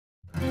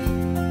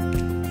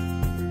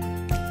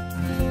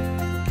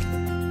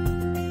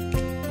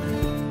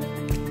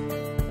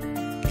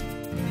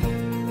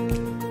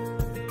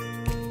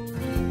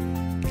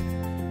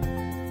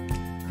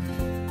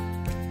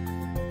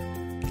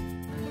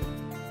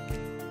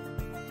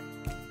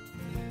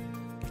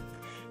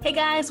Hey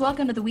guys,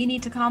 welcome to the We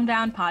Need to Calm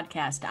Down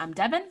podcast. I'm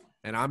Devon.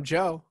 And I'm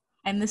Joe.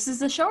 And this is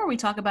the show where we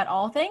talk about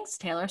all things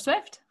Taylor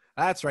Swift.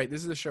 That's right. This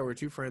is the show where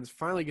two friends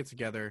finally get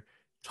together,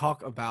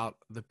 talk about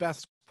the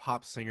best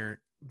pop singer,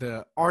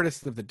 the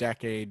artist of the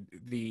decade,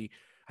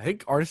 I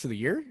think artist of the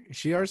year. Is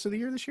she artist of the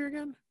year this year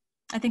again?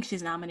 I think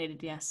she's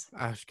nominated, yes.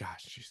 Oh,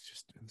 gosh, she's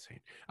just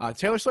insane.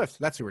 Taylor Swift,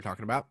 that's who we're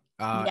talking about.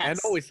 Yes. And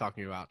always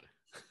talking about.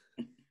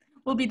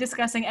 We'll be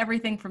discussing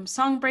everything from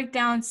song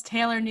breakdowns,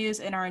 Taylor news,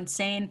 and our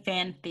insane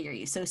fan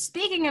theory. So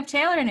speaking of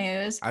Taylor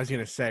news... I was going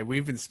to say,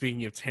 we've been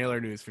speaking of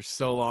Taylor news for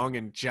so long,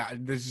 and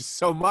there's just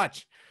so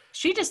much.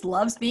 She just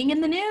loves being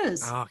in the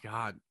news. Oh,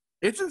 God.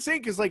 It's insane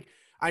because,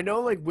 I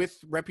know, with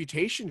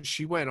Reputation,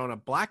 she went on a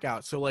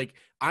blackout. So,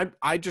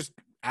 I just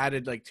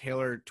added,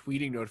 Taylor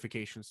tweeting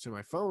notifications to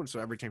my phone. So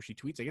every time she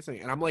tweets, I get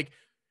something. And I'm,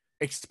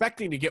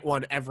 expecting to get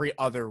one every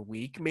other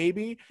week,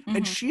 maybe. Mm-hmm.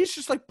 And she's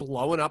just,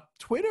 blowing up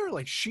Twitter.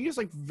 She is,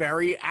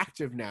 very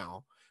active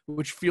now,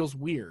 which feels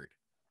weird.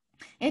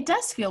 It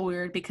does feel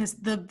weird because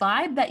the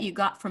vibe that you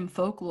got from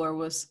Folklore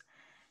was,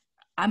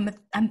 I'm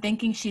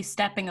thinking she's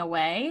stepping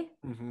away.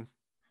 Mm-hmm.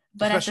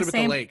 But especially with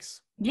the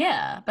lakes.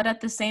 Yeah, but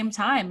at the same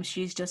time,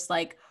 she's just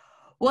like,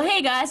 well,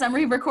 hey guys, I'm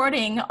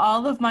re-recording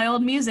all of my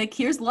old music.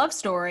 Here's Love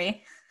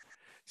Story.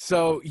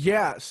 So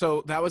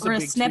that was a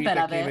big tweet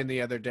that came in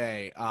the other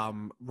day.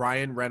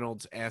 Ryan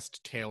Reynolds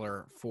asked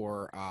Taylor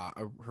for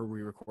her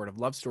re-record of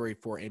Love Story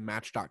for a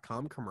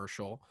Match.com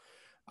commercial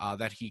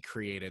that he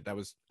created.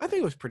 I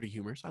think it was pretty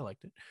humorous. I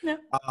liked it. Yeah.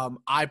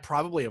 I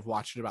probably have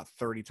watched it about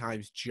 30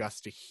 times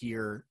just to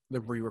hear the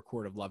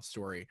re-record of Love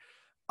Story.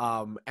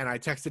 And I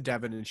texted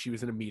Devon and she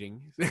was in a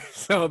meeting.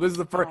 So this is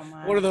the first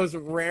one of those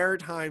rare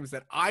times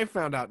that I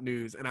found out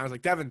news. And I was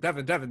like, Devon,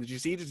 did you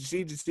see?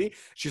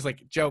 She's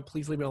like, Joe,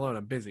 please leave me alone.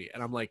 I'm busy.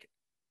 And I'm like,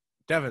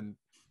 Devon,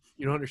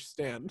 you don't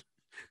understand.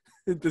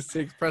 This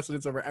takes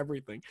precedence over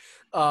everything.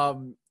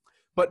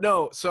 But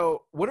no.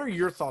 So what are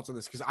your thoughts on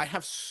this? Because I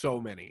have so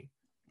many.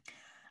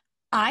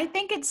 I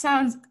think it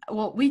sounds,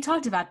 well, we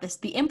talked about this,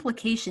 the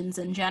implications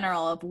in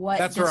general of what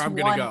this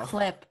one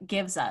clip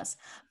gives us.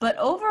 But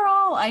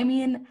overall, I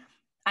mean,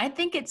 I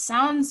think it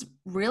sounds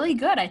really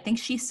good. I think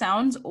she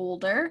sounds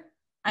older.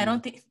 I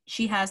don't think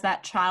she has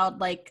that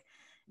childlike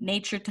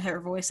nature to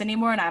her voice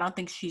anymore. And I don't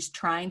think she's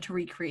trying to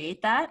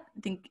recreate that. I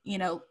think,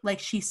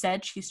 like she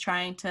said, she's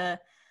trying to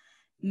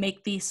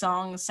make these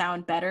songs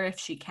sound better if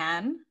she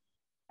can.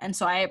 And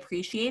so I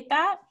appreciate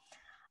that.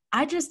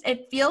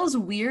 It feels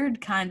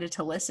weird kind of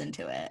to listen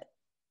to it.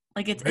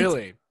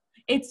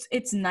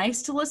 It's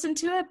nice to listen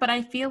to it, but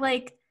I feel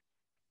like,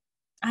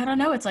 I don't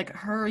know, it's like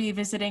her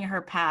revisiting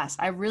her past.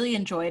 I really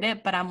enjoyed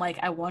it, but I'm like,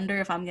 I wonder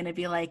if I'm going to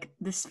be like,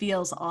 this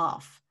feels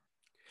off.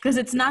 Because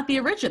it's not the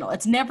original.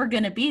 It's never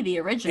going to be the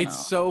original.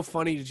 It's so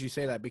funny that you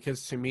say that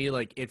because to me,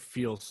 it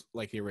feels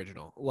like the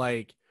original.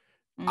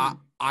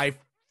 I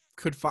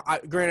could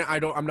granted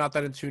I'm not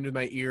that in tune to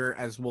my ear,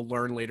 as we'll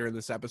learn later in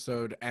this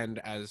episode, and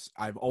as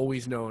I've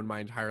always known my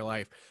entire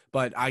life,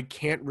 but I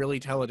can't really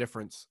tell a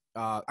difference.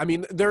 I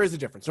mean, there is a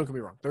difference, don't get me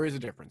wrong, there is a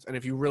difference, and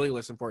if you really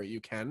listen for it you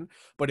can,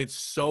 but it's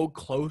so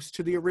close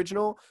to the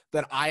original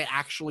that I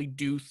actually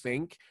do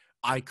think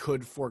I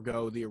could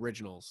forego the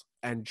originals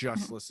and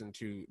just listen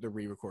to the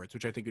re-records,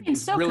 which I think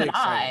is really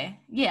exciting.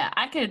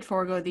 I could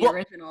forego the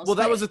originals. Well,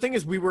 that was the thing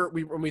is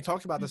when we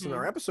talked about this in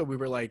our episode, we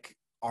were like,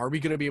 are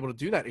we going to be able to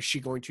do that? Is she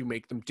going to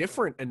make them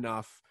different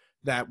enough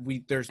that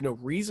there's no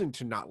reason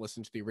to not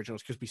listen to the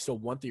originals because we still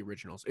want the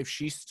originals?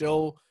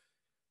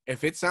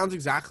 If it sounds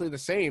exactly the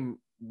same,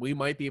 we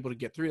might be able to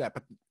get through that.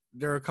 But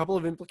there are a couple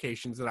of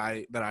implications that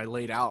I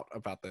laid out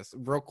about this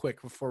real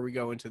quick before we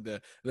go into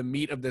the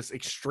meat of this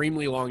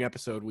extremely long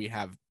episode we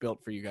have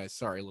built for you guys.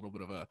 Sorry, a little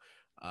bit of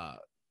a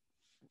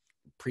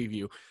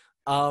preview.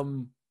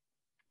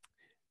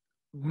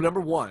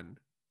 Number one,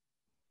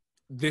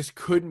 this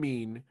could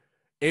mean,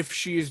 if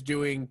she is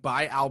doing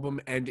by album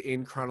and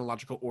in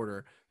chronological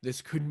order,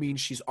 this could mean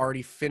she's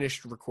already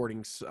finished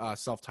recording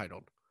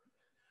self-titled.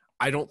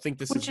 I don't think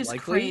this is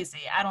likely. Which is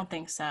crazy. I don't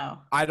think so.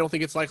 I don't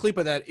think it's likely,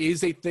 but that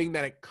is a thing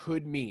that it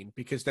could mean,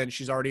 because then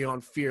she's already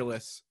on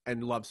Fearless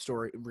and Love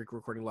Story,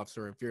 recording Love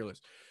Story and Fearless.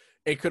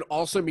 It could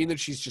also mean that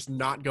she's just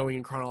not going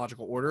in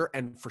chronological order,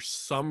 and for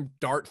some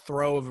dart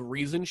throw of a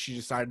reason, she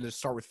decided to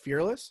start with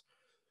Fearless.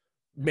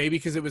 Maybe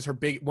because it was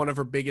one of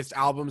her biggest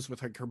albums with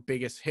her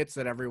biggest hits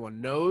that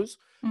everyone knows.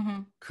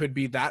 Mm-hmm. Could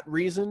be that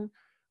reason.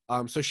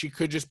 So she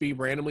could just be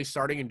randomly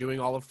starting and doing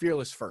all of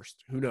Fearless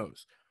first. Who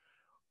knows?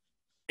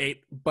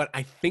 But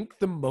I think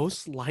the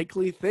most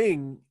likely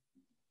thing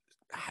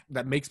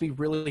that makes me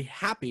really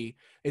happy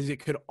is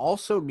it could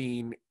also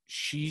mean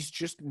she's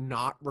just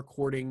not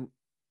recording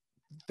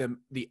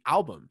the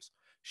albums.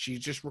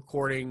 She's just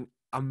recording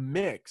a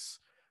mix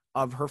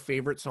of her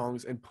favorite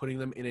songs and putting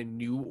them in a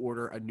new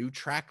order, a new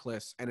track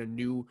list, and a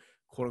new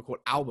quote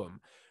unquote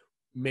album.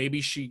 Maybe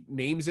she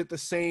names it the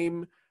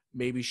same,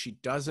 maybe she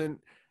doesn't.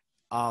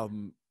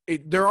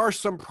 There are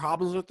some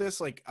problems with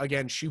this.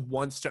 Again, she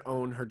wants to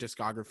own her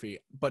discography,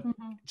 but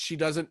she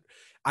doesn't.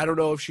 I don't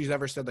know if she's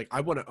ever said I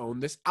want to own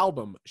this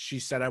album. She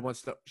said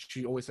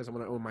she always says I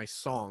want to own my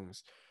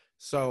songs.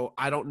 So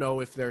I don't know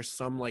if there's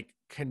some like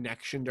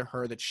connection to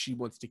her that she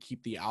wants to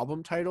keep the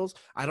album titles.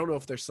 I don't know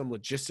if there's some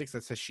logistics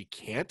that says she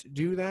can't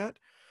do that.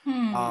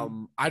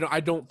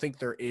 I don't think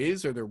there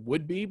is, or there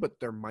would be,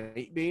 but there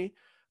might be.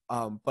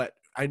 But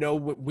I know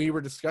when we were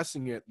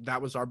discussing it,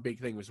 that was our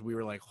big thing, was we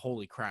were like,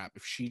 holy crap,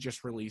 if she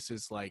just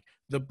releases like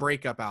the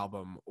breakup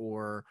album,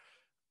 or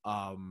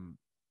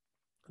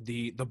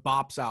the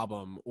Bops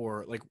album,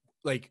 or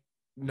like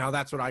now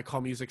that's what I call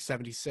Music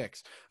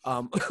 76.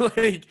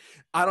 Like,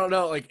 I don't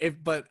know, like,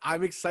 but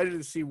I'm excited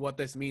to see what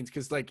this means,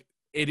 because like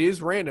it is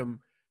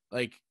random.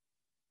 Like,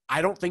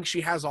 I don't think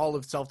she has all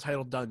of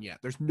self-titled done yet.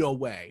 There's no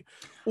way.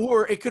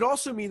 Or it could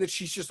also mean that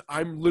she's just,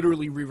 I'm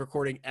literally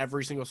re-recording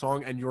every single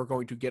song and you're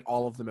going to get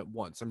all of them at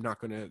once. I'm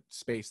not going to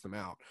space them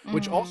out,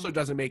 which also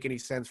doesn't make any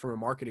sense from a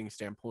marketing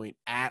standpoint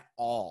at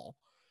all.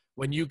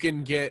 When you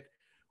can get,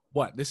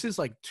 what, this is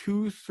like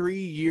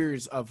 2-3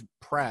 years of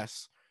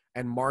press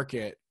and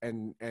market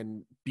and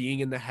being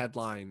in the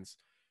headlines.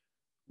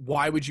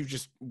 Why would you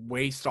just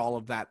waste all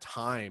of that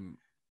time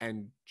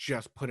and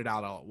just put it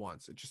out all at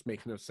once? It just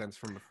makes no sense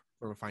from a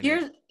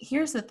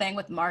Here's the thing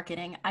with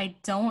marketing. I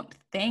don't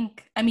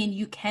think, I mean,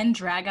 you can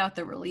drag out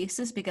the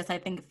releases because I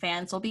think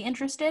fans will be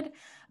interested,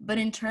 but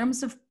in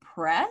terms of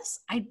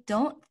press, I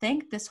don't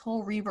think this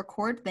whole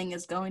re-record thing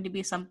is going to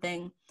be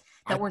something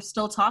that we're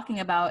still talking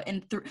about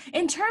in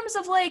terms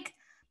of like,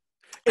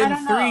 in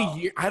 3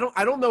 years. I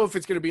don't know if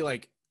it's going to be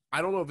like,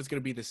 I don't know if it's going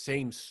to be the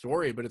same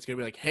story, but it's going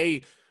to be like,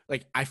 hey,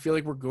 like, I feel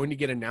like we're going to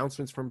get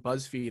announcements from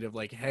BuzzFeed of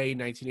like, hey,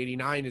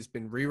 1989 has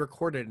been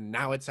re-recorded and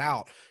now it's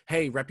out.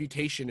 Hey,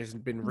 Reputation has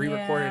been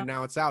re-recorded and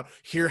now it's out.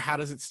 Here, how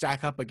does it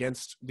stack up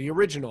against the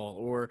original?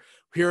 Or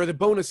here are the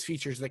bonus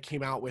features that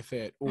came out with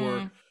it.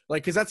 Or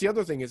like, because that's the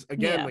other thing is,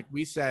 again, like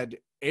we said,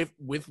 if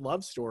with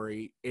Love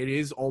Story, it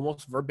is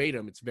almost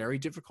verbatim. It's very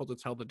difficult to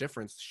tell the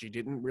difference. She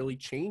didn't really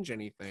change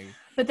anything.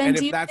 But then, and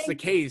if that's the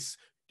case,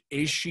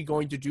 is she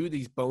going to do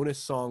these bonus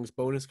songs,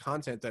 bonus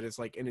content that is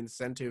like an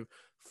incentive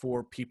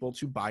for people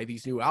to buy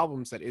these new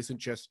albums that isn't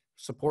just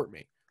support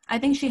me? I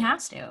think she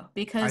has to,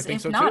 because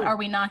if not, are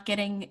we not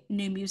getting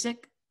new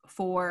music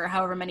for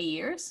however many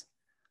years?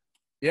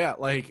 Yeah,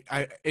 like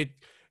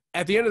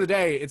at the end of the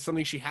day, it's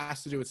something she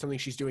has to do. It's something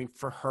she's doing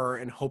for her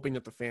and hoping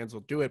that the fans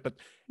will do it. But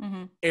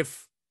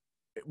if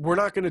we're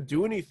not going to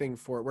do anything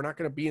for it, we're not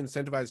going to be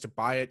incentivized to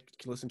buy it,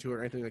 to listen to it,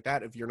 or anything like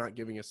that if you're not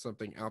giving us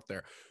something out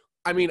there.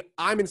 I mean,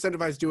 I'm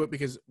incentivized to do it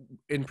because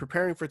in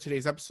preparing for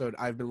today's episode,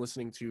 I've been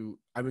going to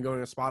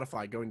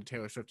Spotify, going to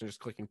Taylor Swift and just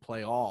clicking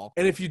play all.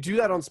 And if you do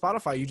that on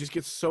Spotify, you just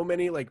get so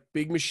many like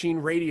Big Machine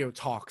Radio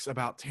talks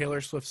about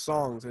Taylor Swift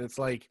songs. And it's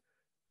like,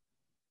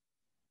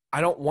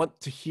 I don't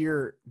want to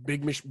hear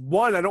Big Machine.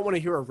 One, I don't want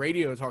to hear a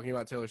radio talking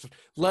about Taylor Swift,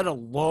 let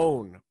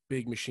alone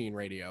Big Machine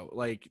Radio.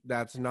 Like,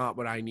 that's not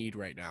what I need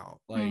right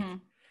now. Like,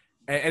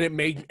 and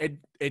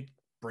it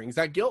brings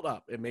that guilt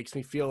up. It makes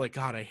me feel like,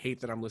 God, I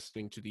hate that I'm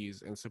listening to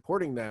these and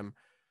supporting them.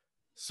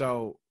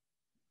 So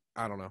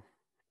I don't know.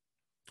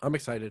 I'm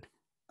excited.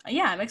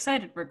 Yeah, I'm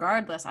excited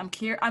regardless. I'm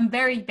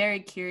very, very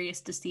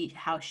curious to see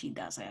how she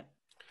does it.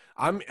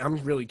 I'm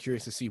really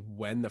curious to see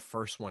when the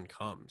first one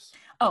comes.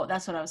 Oh,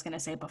 that's what I was going to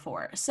say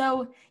before.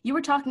 So you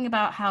were talking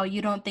about how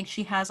you don't think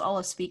she has all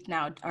of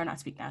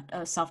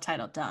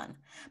self-titled done.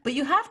 But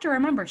you have to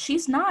remember,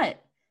 she's not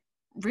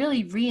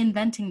really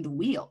reinventing the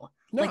wheel.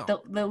 No. Like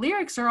the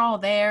lyrics are all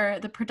there.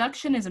 The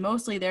production is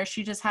mostly there.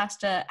 She just has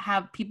to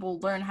have people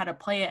learn how to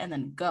play it and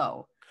then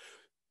go.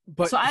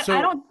 But so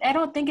I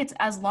don't think it's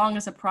as long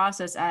as a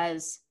process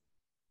as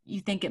you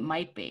think it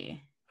might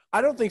be.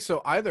 I don't think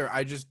so either.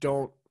 I just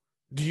don't.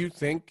 Do you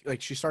think,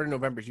 like, she started in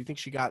November? Do you think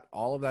she got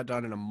all of that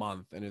done in a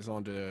month and is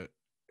on to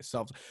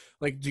self?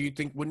 Like, do you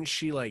think, wouldn't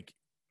she like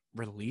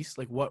release?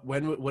 Like, what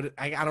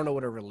I don't know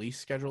what her release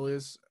schedule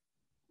is.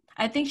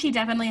 I think she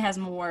definitely has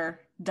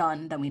more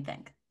done than we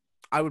think.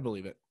 I would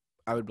believe it.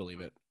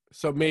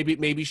 So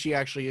maybe she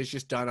actually is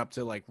just done up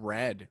to like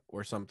Red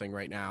or something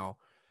right now,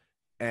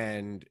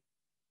 and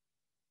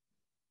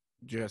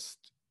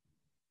just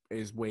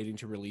is waiting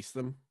to release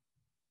them,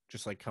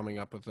 just like coming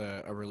up with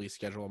a release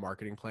schedule, a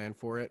marketing plan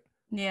for it.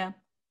 Yeah,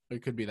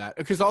 it could be that.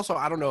 Because also,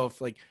 I don't know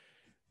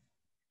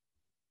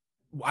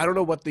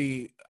what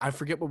I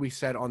forget what we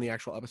said on the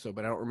actual episode,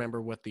 but I don't remember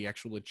what the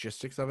actual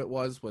logistics of it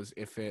was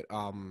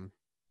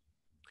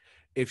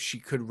if she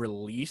could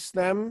release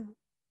them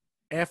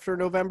after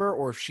November,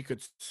 or if she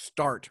could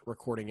start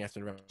recording after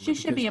November. She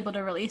should be able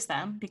to release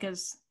them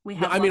because we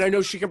have. I mean, I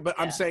know she can, but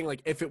yeah. I'm saying,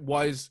 like, if it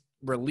was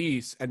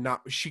release and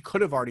not, she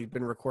could have already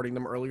been recording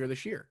them earlier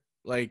this year,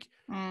 like,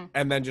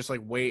 and then just like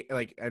wait,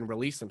 like, and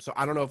release them. So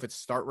I don't know if it's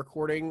start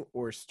recording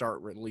or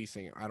start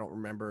releasing. I don't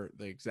remember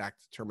the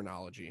exact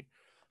terminology.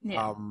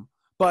 Yeah.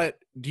 But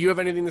do you have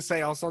anything to say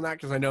else on that?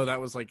 Because I know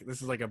that was like,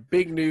 this is like a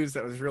big news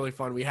that was really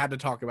fun. We had to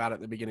talk about it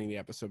at the beginning of the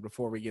episode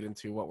before we get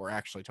into what we're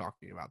actually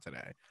talking about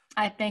today.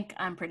 I think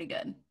I'm pretty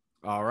good.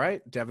 All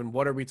right, Devin,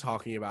 what are we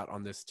talking about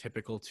on this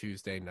typical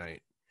Tuesday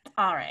night?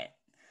 All right.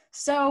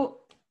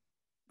 So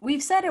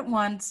we've said it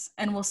once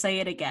and we'll say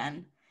it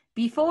again.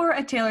 Before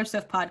a Taylor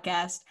Swift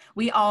podcast,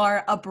 we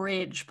are a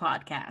bridge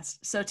podcast.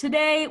 So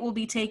today we'll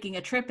be taking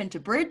a trip into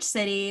Bridge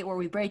City where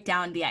we break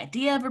down the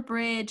idea of a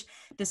bridge,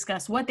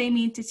 discuss what they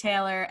mean to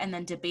Taylor, and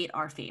then debate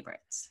our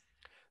favorites.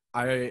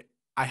 I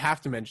have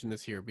to mention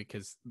this here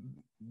because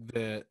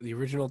the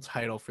original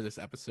title for this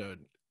episode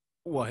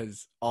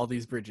was All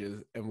These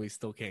Bridges and We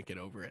Still Can't Get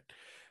Over It.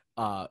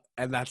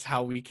 And that's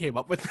how we came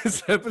up with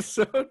this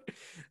episode.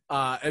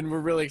 And we're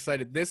really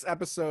excited. This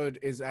episode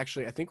is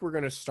actually, I think we're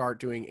going to start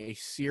doing a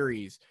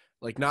series,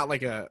 like not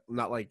like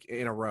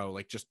in a row,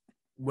 like just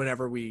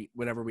whenever we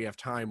have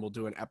time, we'll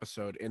do an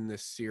episode in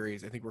this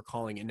series. I think we're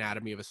calling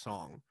Anatomy of a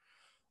Song,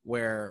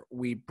 where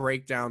we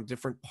break down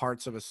different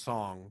parts of a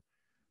song.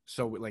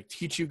 So we like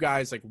teach you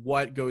guys like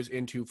what goes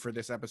into, for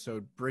this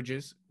episode,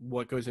 bridges,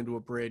 what goes into a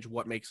bridge,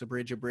 what makes a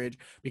bridge,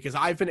 because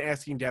I've been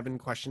asking Devon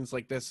questions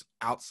like this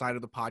outside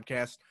of the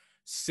podcast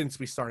since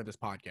we started this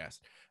podcast.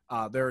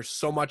 There's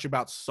so much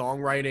about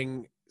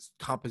songwriting,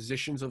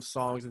 compositions of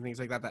songs and things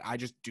like that I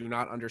just do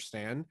not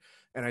understand.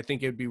 And I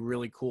think it'd be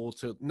really cool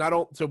to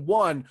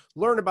one,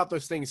 learn about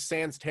those things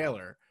sans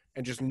Taylor,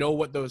 and just know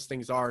what those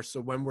things are.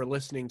 So when we're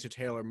listening to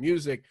Taylor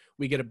music,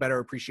 we get a better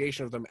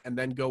appreciation of them, and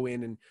then go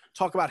in and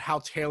talk about how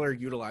Taylor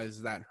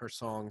utilizes that in her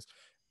songs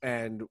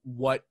and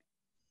what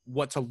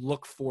to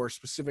look for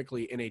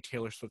specifically in a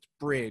Taylor Swift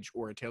bridge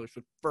or a Taylor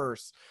Swift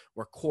verse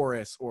or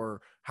chorus or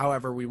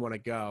however we want to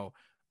go.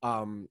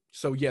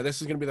 So yeah,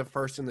 this is going to be the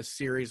first in the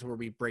series where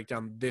we break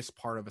down this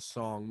part of a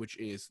song, which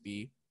is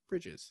the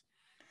bridges.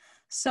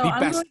 So the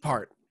best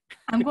part.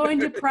 I'm going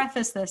to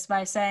preface this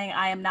by saying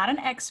I am not an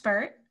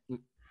expert.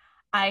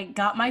 I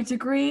got my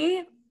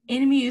degree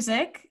in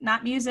music,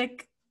 not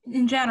music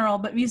in general,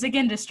 but music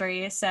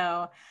industry.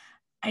 So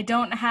I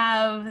don't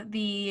have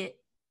the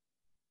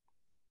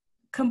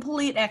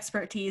complete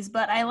expertise,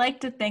 but I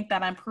like to think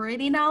that I'm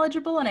pretty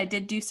knowledgeable, and I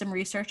did do some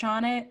research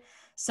on it.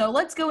 So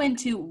let's go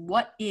into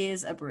what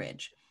is a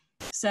bridge.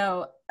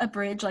 So a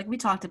bridge, like we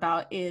talked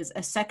about, is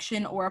a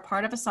section or a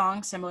part of a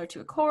song similar to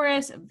a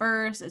chorus, a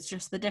verse. It's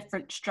just the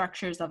different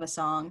structures of a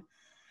song.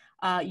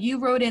 You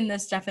wrote in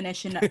this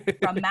definition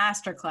from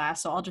Masterclass,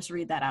 so I'll just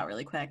read that out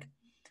really quick.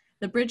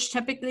 The bridge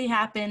typically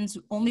happens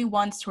only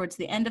once towards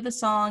the end of a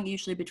song,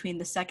 usually between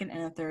the second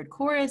and the third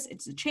chorus.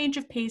 It's a change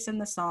of pace in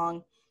the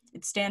song.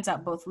 It stands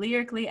out both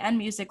lyrically and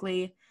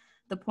musically.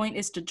 The point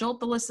is to jolt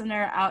the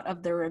listener out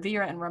of their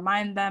reverie and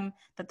remind them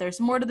that there's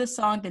more to the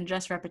song than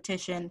just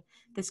repetition.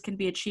 This can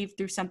be achieved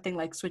through something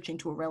like switching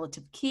to a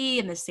relative key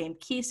in the same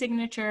key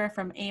signature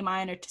from A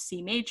minor to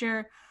C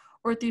major,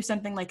 or through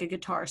something like a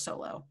guitar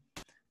solo.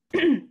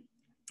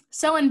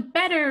 So in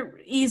better,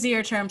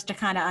 easier terms to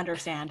kind of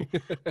understand,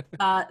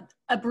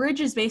 a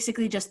bridge is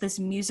basically just this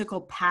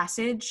musical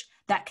passage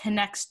that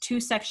connects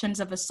two sections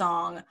of a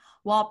song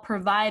while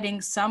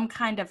providing some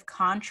kind of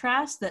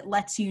contrast that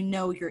lets you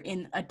know you're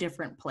in a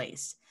different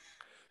place.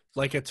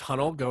 Like a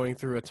tunnel, going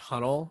through a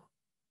tunnel.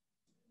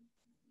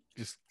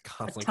 Just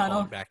constantly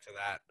calling back to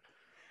that.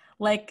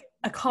 Like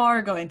a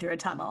car going through a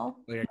tunnel.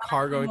 Like a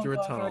car going through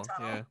a tunnel.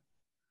 Yeah.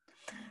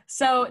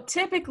 So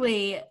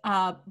typically,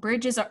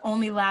 bridges are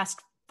only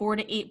last 4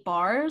 to 8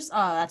 bars.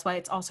 That's why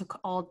it's also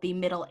called the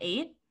middle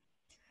 8.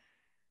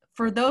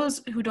 For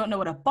those who don't know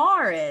what a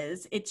bar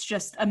is, it's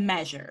just a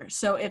measure.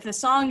 So if the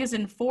song is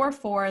in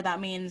 4/4,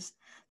 that means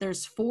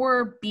there's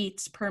 4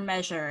 beats per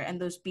measure, and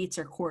those beats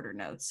are quarter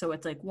notes. So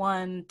it's like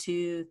 1,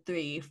 2,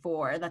 3,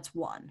 4. That's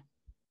 1.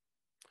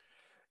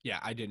 Yeah,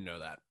 I didn't know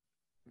that.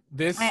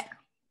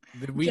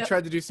 We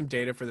tried to do some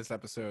data for this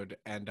episode,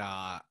 and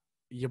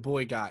your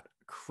boy got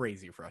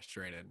crazy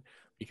frustrated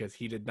because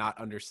he did not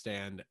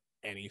understand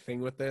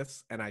anything with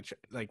this, and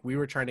we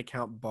were trying to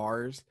count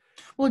bars.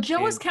 Well,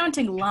 Joe was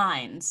counting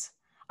lines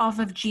off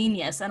of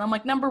Genius, and I'm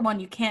like, number one,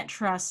 you can't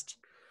trust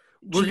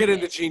Genius. We'll get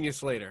into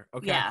Genius later.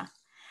 Okay. Yeah.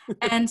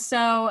 And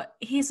so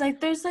he's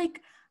like, there's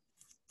like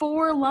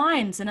 4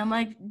 lines, and I'm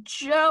like,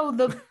 Joe,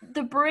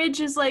 the bridge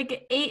is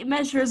like 8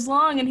 measures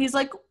long, and he's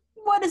like,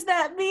 what does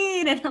that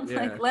mean? And I'm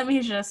like, let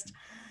me just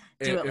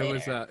do it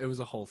later. It was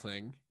a whole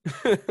thing.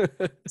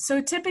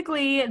 So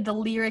typically the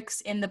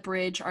lyrics in the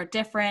bridge are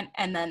different,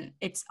 and then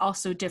it's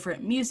also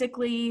different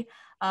musically.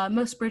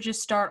 Most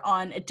bridges start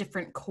on a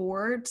different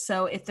chord.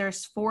 So if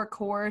there's 4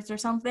 chords or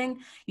something,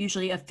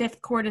 usually a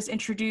 5th chord is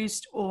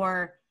introduced,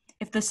 or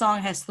if the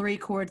song has 3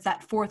 chords,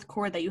 that 4th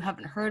chord that you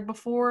haven't heard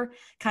before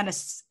kind of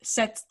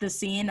sets the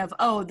scene of,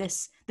 oh,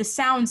 this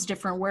sounds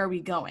different. Where are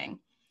we going?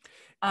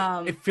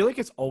 I feel like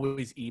it's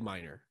always E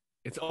minor.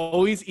 It's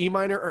always E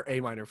minor or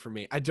A minor for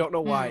me. I don't know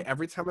why.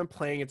 Every time I'm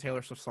playing a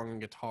Taylor Swift song on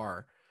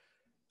guitar,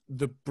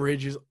 the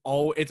bridge is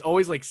it's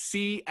always like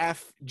C,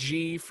 F,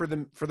 G for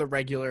the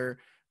regular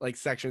like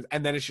sections,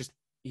 and then it's just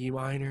E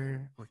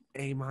minor or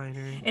A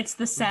minor. It's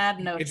the sad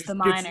notes, the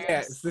minors.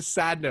 It's the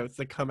sad notes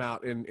that come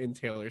out in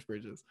Taylor's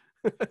bridges.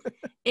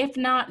 If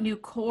not new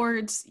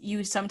chords,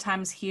 you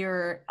sometimes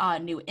hear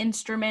new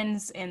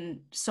instruments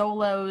in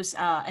solos,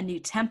 a new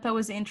tempo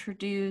is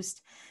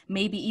introduced,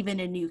 maybe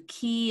even a new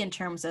key in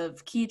terms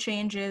of key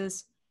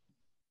changes.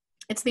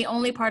 It's the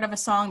only part of a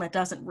song that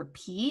doesn't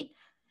repeat.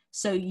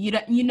 So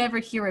you never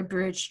hear a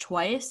bridge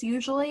twice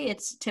usually.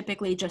 It's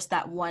typically just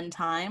that one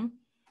time.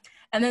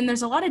 And then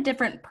there's a lot of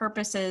different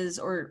purposes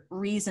or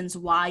reasons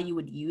why you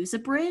would use a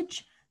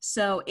bridge.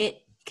 So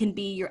it can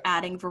be you're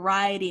adding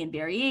variety and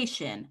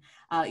variation.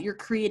 You're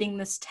creating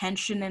this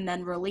tension and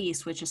then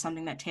release, which is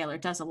something that Taylor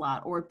does a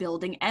lot, or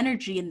building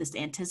energy in this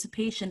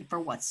anticipation for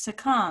what's to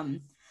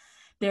come.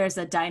 There's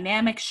a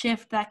dynamic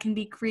shift that can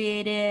be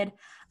created,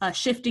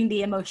 shifting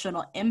the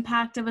emotional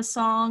impact of a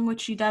song,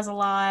 which she does a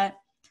lot,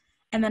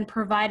 and then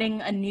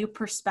providing a new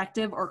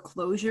perspective or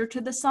closure to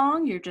the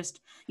song. You're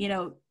just,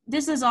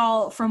 this is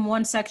all from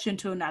one section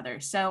to another.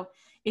 So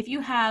if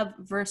you have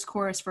verse,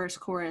 chorus,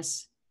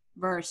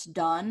 verse,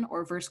 done,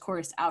 or verse,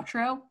 chorus,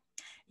 outro,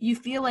 you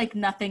feel like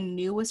nothing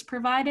new was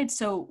provided.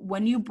 So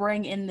when you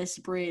bring in this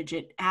bridge,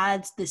 it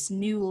adds this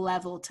new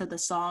level to the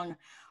song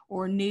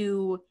or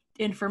new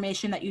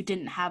information that you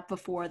didn't have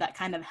before that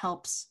kind of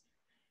helps.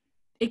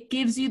 It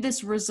gives you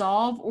this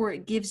resolve, or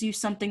it gives you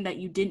something that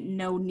you didn't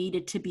know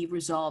needed to be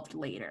resolved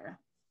later.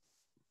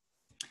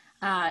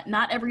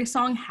 Not every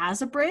song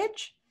has a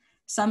bridge.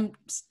 Some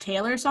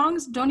Taylor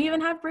songs don't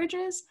even have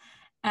bridges.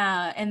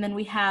 And then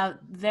we have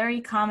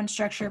very common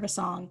structure of a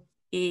song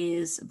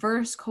is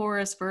verse,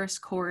 chorus,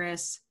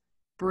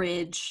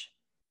 bridge,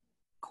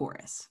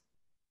 chorus.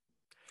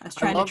 I was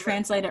trying to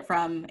translate it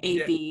from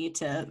A-B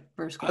to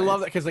verse, chorus. I love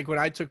that because like when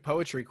I took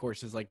poetry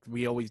courses, like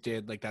we always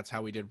did, like that's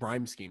how we did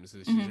rhyme schemes.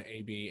 This is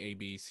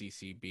A-B, C,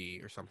 C, B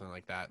or something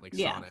like that, like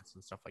sonnets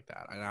and stuff like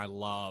that. And I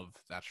love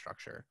that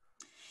structure.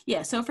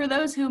 Yeah, so for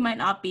those who might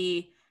not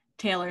be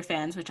Taylor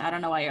fans, which I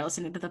don't know why you're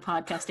listening to the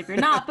podcast if you're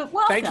not, but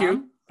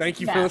welcome. Thank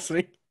you for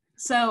listening.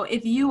 So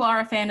if you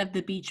are a fan of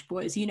the Beach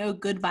Boys,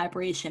 Good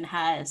Vibration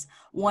has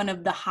one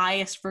of the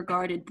highest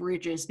regarded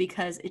bridges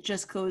because it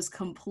just goes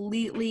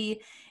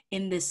completely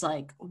in this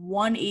like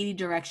 180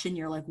 direction.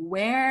 You're like,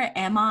 where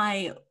am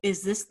I?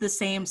 Is this the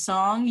same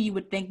song? You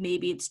would think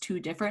maybe it's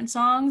two different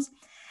songs.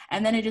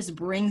 And then it just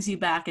brings you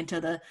back into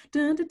the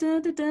dun, dun,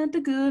 dun, dun, dun,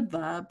 dun, good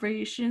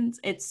vibrations.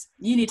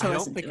 You need to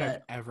listen to it. I don't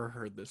think I've ever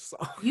heard this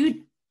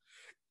song.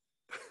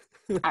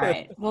 All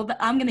right. Well,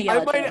 I'm gonna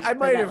yell at you. I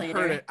might have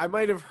heard it. I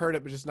might have heard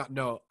it, but just not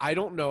know. I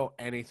don't know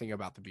anything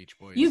about the Beach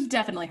Boys. You've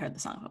definitely heard the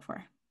song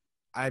before.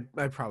 I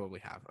probably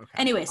have. Okay.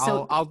 Anyway,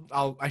 so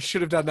I should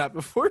have done that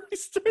before we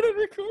started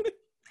recording.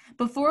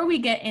 Before we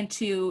get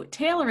into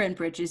Taylor and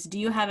bridges, do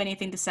you have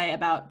anything to say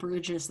about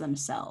bridges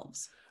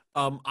themselves?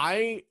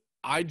 I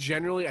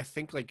generally, I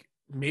think like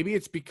maybe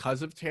it's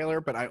because of Taylor,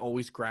 but I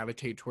always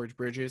gravitate towards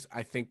bridges.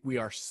 I think we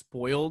are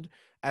spoiled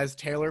as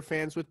Taylor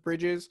fans with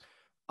bridges.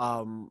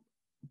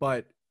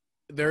 But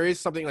there is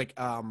something like,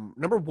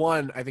 number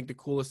one, I think the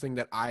coolest thing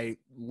that I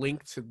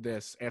linked to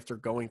this after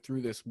going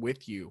through this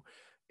with you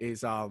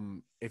is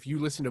if you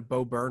listen to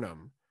Bo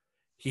Burnham,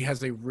 he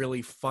has a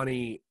really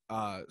funny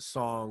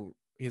song.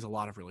 He has a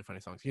lot of really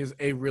funny songs. He has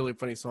a really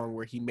funny song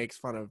where he makes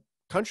fun of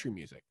country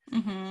music.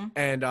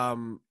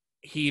 And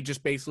he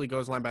just basically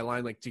goes line by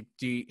line, like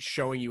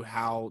showing you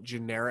how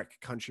generic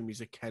country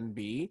music can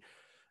be,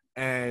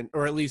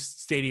 or at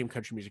least stadium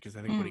country music is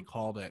I think what he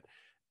called it.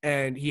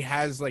 And he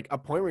has like a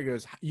point where he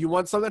goes, you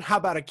want something? How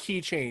about a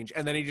key change?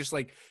 And then he just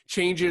like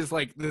changes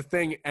like the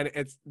thing. And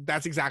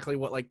that's exactly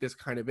what like this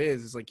kind of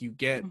is like you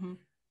get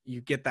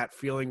that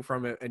feeling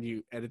from it.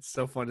 And it's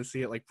so fun to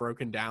see it like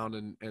broken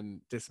down and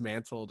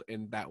dismantled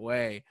in that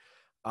way.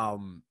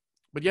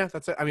 But yeah,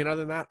 that's it. I mean,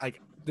 other than that, like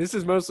this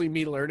is mostly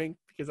me learning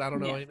because I don't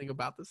know anything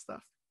about this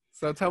stuff.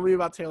 So tell me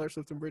about Taylor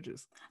Swift and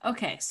bridges.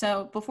 Okay,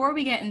 so before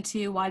we get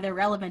into why they're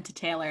relevant to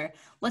Taylor,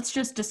 let's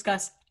just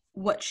discuss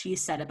what she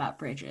said about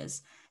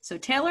bridges. So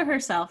Taylor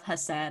herself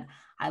has said,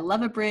 I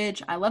love a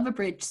bridge. I love a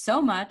bridge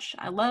so much.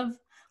 I love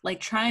like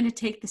trying to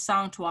take the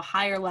song to a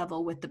higher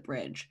level with the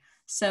bridge.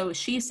 So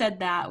she said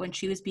that when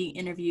she was being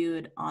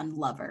interviewed on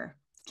Lover,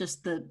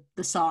 just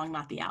the song,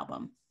 not the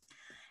album.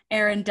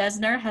 Aaron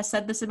Dessner has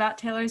said this about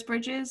Taylor's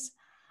bridges.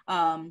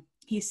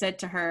 He said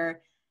to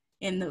her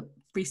in the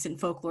recent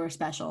Folklore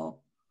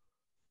special,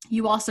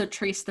 you also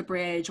traced the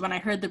bridge. When I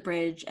heard the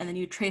bridge and then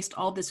you traced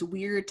all this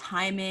weird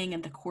timing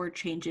and the chord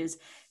changes,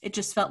 it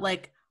just felt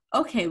like,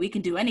 okay, we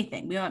can do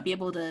anything. We might be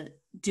able to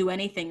do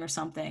anything or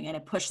something. And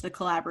it pushed the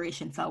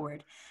collaboration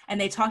forward.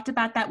 And they talked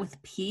about that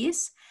with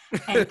Peace.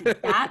 And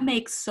that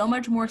makes so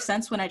much more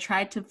sense when I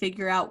tried to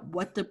figure out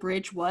what the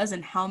bridge was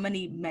and how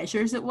many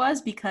measures it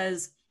was,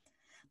 because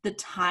the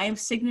time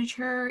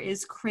signature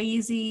is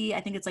crazy.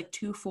 I think it's like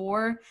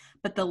 2/4,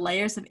 but the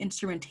layers of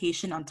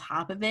instrumentation on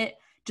top of it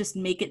just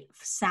make it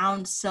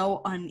sound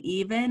so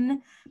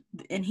uneven.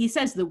 And he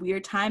says the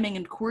weird timing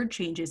and chord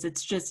changes,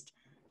 it's just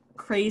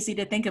crazy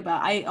to think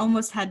about. I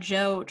almost had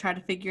Joe try to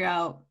figure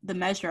out the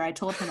measure. I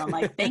told him, I'm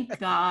like, thank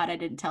God I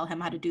didn't tell him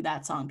how to do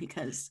that song,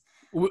 because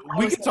we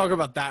can talk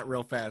about that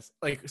real fast.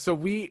 Like, so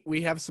we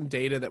have some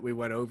data that we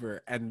went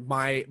over, and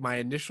my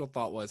initial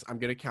thought was I'm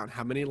going to count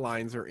how many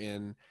lines are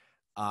in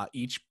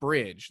each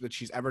bridge that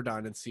she's ever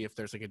done and see if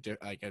there's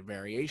like a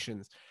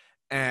variations.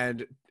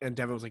 And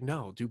Devin was like,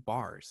 no, do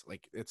bars.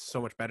 Like, it's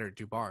so much better to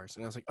do bars.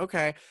 And I was like,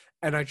 okay.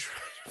 And I tried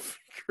to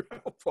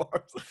figure out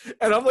bars.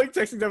 And I'm like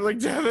texting Devin, like,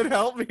 Devin,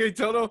 help me. I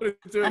don't know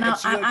what to do. And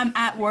I'm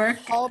at work.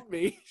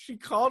 She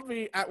called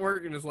me at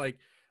work and is like,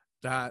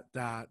 dot.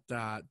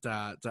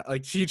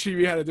 Like, teaching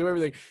me how to do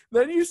everything.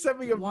 Then you sent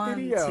me a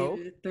video. 1,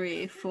 2,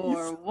 3,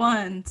 4.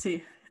 1,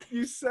 2.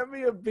 You sent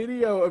me a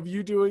video of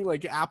you doing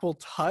like Apple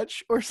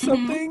Touch or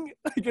something,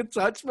 like a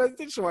touch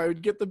message, so I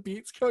would get the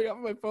beats going up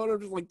on my phone.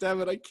 I'm just like,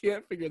 damn it, I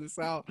can't figure this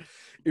out.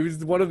 It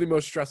was one of the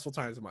most stressful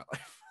times of my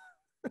life.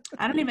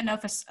 I don't even know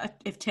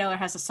if Taylor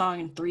has a song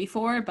in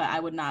 3/4, but I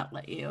would not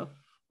let you.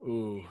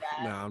 Ooh,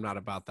 no, I'm not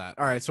about that.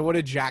 All right, so what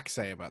did Jack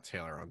say about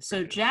Taylor on?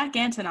 So Jack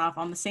Antonoff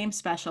on the same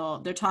special,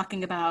 they're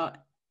talking about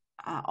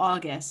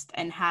August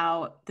and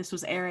how this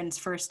was Aaron's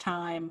first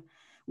time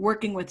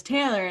working with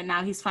Taylor, and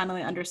now he's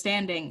finally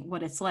understanding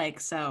what it's like.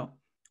 So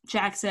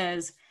Jack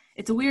says,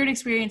 it's a weird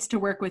experience to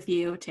work with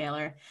you,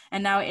 Taylor,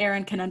 and now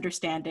Aaron can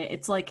understand it.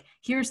 It's like,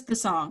 here's the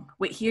song,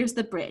 wait, here's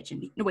the bridge,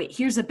 and wait,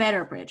 here's a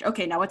better bridge.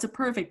 Okay, now it's a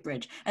perfect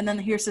bridge, and then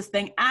here's this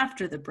thing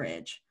after the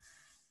bridge.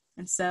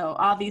 And so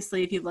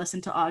obviously, if you've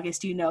listened to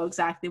August, you know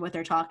exactly what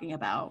they're talking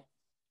about.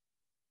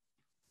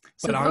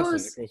 But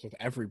honestly, it goes with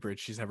every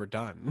bridge she's ever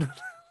done.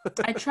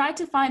 I tried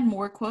to find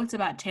more quotes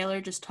about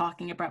Taylor just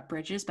talking about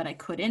bridges, but I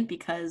couldn't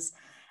because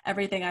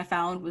everything I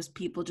found was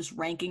people just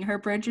ranking her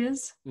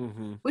bridges,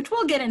 which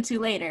we'll get into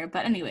later.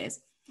 But anyways,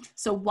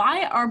 so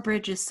why are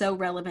bridges so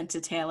relevant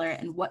to Taylor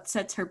and what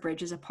sets her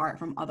bridges apart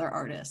from other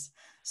artists?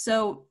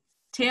 So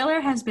Taylor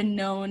has been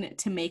known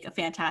to make a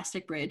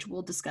fantastic bridge.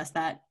 We'll discuss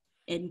that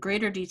in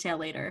greater detail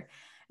later.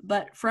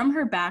 But from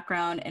her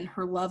background and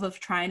her love of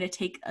trying to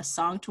take a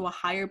song to a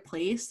higher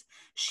place,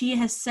 she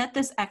has set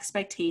this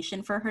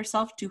expectation for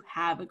herself to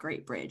have a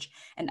great bridge.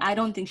 And I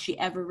don't think she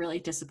ever really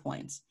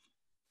disappoints.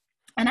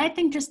 And I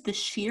think just the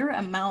sheer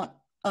amount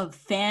of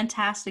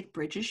fantastic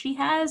bridges she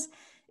has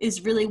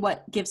is really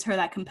what gives her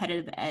that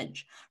competitive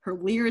edge. Her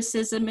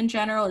lyricism in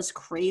general is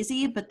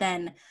crazy, but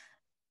then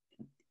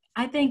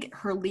I think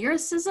her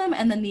lyricism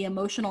and then the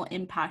emotional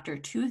impact are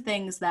two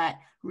things that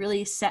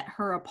really set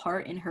her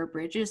apart in her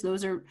bridges.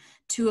 Those are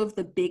two of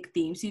the big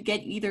themes. You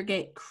either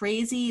get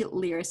crazy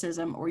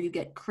lyricism or you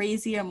get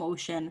crazy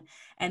emotion.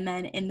 And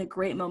then in the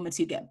great moments,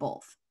 you get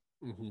both.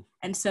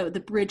 And so the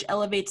bridge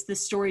elevates the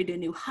story to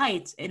new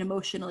heights. It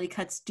emotionally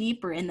cuts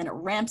deeper, and then it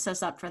ramps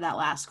us up for that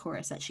last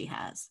chorus that she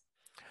has.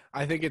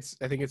 I think it's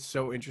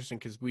so interesting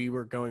because we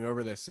were going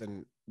over this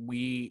and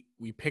we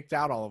picked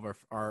out all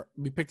of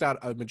we picked out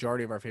a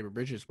majority of our favorite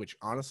bridges, which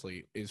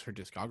honestly is her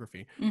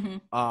discography.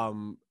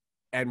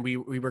 And we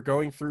were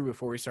going through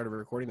before we started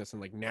recording this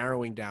and like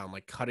narrowing down,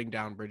 like cutting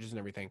down bridges and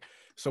everything.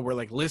 So we're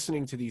like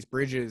listening to these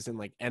bridges and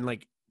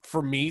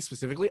for me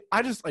specifically,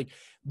 I just like,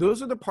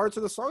 those are the parts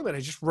of the song that I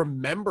just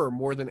remember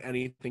more than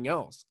anything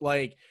else.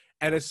 Like,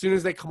 and as soon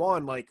as they come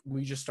on, like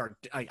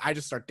I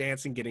just start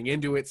dancing, getting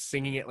into it,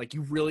 singing it. Like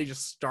you really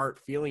just start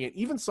feeling it.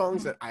 Even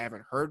songs that I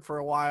haven't heard for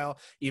a while,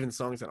 even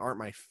songs that aren't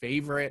my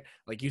favorite,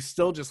 like you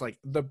still just like,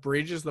 the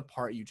bridge is the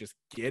part you just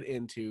get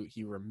into,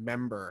 you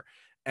remember.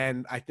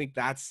 And I think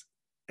that's,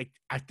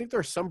 I think there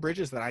are some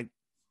bridges that I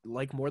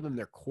like more than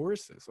their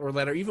choruses, or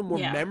that are even more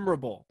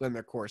memorable than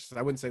their choruses.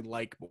 I wouldn't say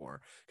like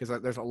more,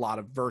 because there's a lot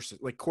of verses.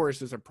 Like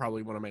choruses are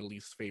probably one of my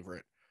least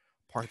favorite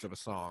parts of a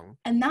song.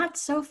 And that's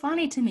so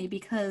funny to me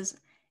because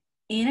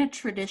in a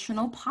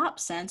traditional pop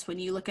sense, when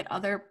you look at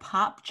other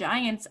pop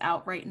giants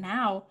out right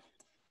now,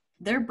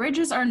 their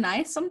bridges are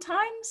nice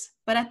sometimes,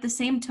 but at the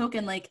same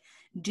token, like,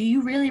 do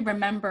you really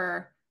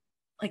remember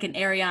like an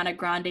Ariana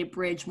Grande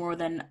bridge more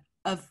than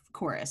a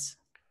chorus?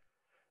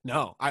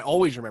 No, I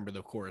always remember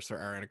the chorus for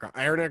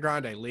Ariana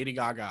Grande, Lady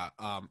Gaga,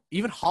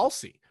 even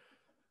Halsey,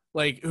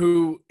 like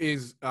who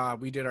is,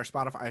 we did our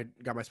Spotify, I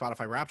got my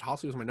Spotify Wrapped.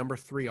 Halsey was my number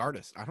 3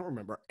 artist. I don't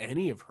remember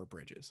any of her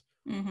bridges.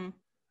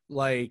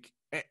 Like,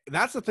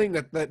 that's the thing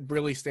that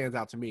really stands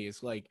out to me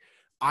is like,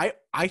 I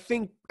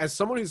think as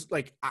someone who's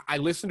like, I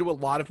listen to a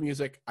lot of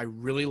music. I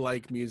really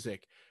like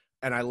music,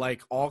 and I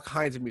like all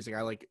kinds of music.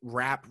 I like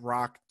rap,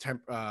 rock,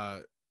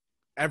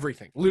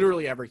 everything,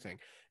 literally everything.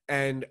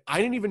 And I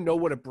didn't even know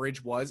what a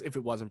bridge was if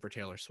it wasn't for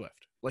Taylor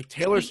Swift. Like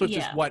Taylor Swift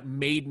is what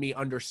made me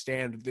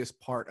understand this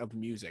part of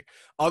music.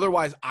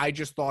 Otherwise, I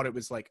just thought it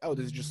was like, oh,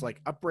 this is just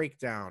like a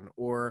breakdown,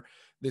 or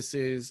this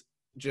is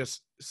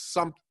just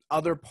some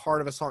other part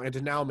of a song, a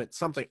denouement,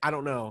 something. I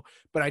don't know.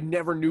 But I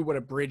never knew what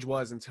a bridge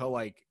was until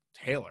like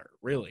Taylor,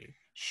 really.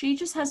 She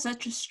just has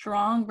such a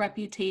strong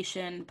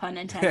reputation, pun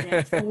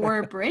intended,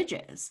 for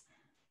bridges.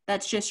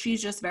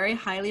 She's just very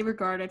highly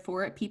regarded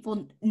for it.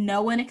 People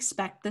know and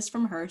expect this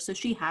from her, so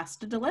she has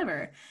to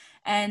deliver.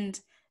 And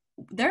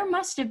there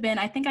must have been,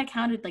 I think I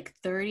counted like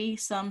 30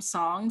 some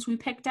songs we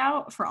picked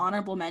out for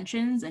honorable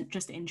mentions and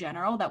just in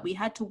general that we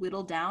had to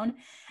whittle down.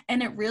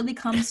 And it really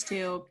comes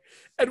to...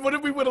 And what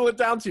did we whittle it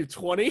down to?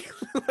 20?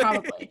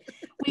 Probably.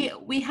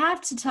 We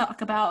have to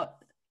talk about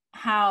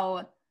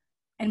how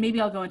and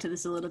maybe I'll go into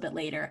this a little bit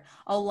later,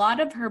 a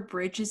lot of her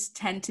bridges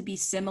tend to be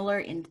similar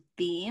in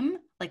theme,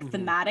 like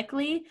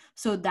thematically.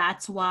 So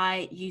that's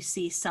why you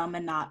see some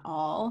and not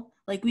all.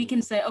 Like we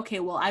can say, okay,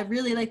 well, I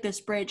really like this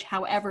bridge.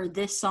 However,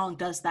 this song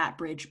does that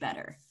bridge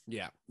better.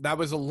 Yeah, that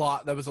was a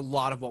lot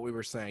of what we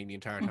were saying the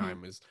entire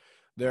time. Is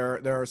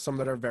there are some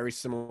that are very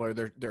similar.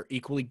 They're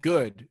equally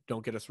good,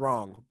 don't get us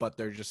wrong, but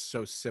they're just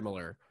so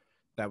similar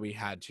that we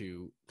had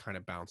to kind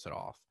of bounce it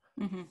off.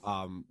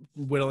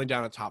 Whittling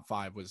down a top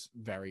 5 was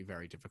very,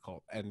 very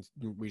difficult, and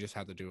we just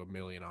had to do a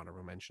million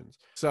honorable mentions.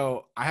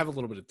 So I have a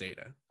little bit of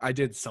data. I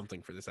did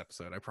something for this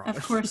episode, I promise.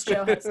 Of course,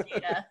 Joe has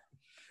data.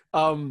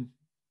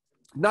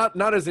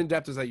 Not as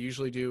in-depth as I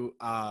usually do,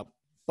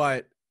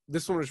 but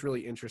this one was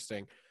really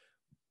interesting.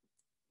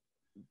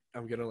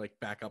 I'm gonna like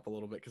back up a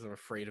little bit because I'm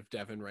afraid of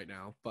Devon right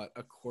now, but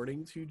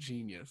according to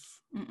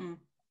Genius,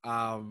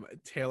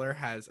 Taylor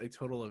has a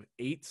total of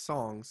 8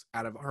 songs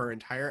out of her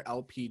entire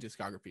LP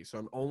discography. So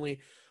I'm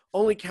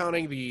only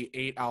counting the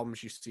 8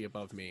 albums you see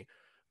above me,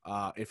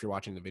 if you're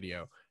watching the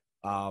video.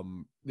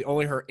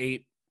 Only her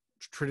 8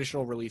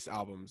 traditional release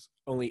albums,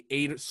 only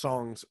 8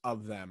 songs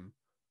of them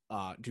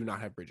do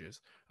not have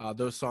bridges.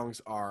 Those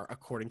songs are,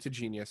 according to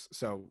Genius,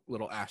 so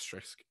little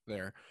asterisk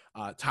there,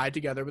 Tied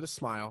Together with a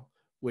Smile,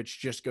 which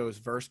just goes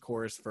verse,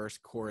 chorus,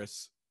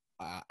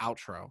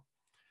 outro.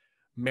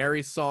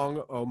 Mary's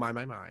song, Oh My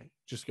My My,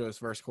 just goes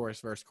verse,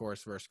 chorus,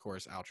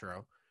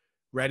 outro.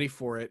 Ready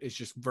for It is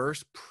just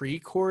verse,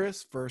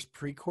 pre-chorus,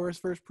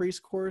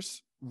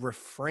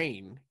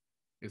 refrain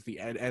is the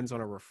ends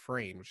on a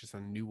refrain, which is a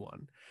new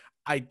one.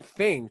 I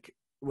think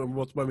when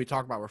we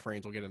talk about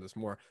refrains, we'll get into this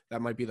more.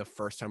 That might be the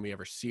first time we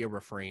ever see a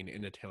refrain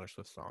in a Taylor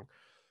Swift song.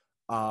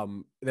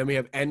 Then we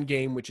have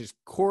Endgame, which is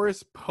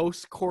chorus,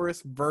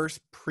 post-chorus, verse,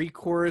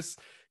 pre-chorus,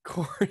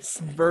 chorus,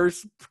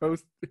 verse,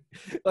 post.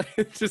 Like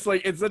it's just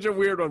like, it's such a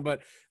weird one,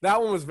 but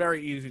that one was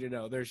very easy to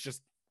know. There's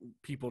just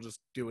people just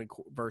doing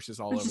verses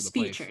all over the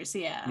place. Features,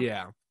 yeah.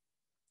 Yeah.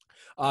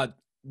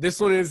 This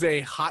one is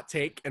a hot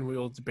take, and we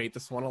will debate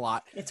this one a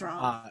lot. It's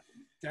wrong.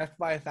 Death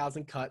by a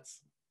Thousand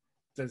Cuts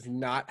does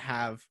not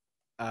have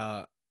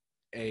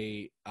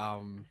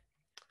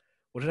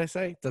what did I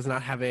say? Does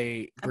not have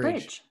a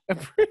bridge. A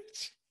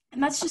bridge.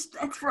 And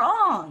that's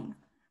wrong.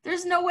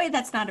 There's no way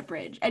that's not a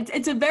bridge.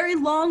 It's a very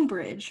long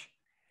bridge.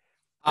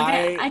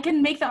 Okay, I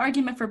can make the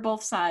argument for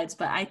both sides,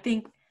 but I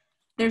think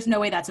there's no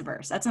way that's a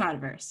verse. That's not a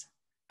verse.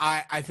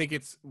 I think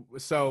it's,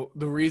 so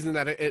the reason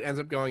that it ends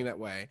up going that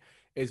way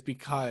is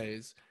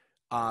because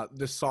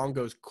the song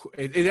goes,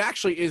 it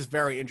actually is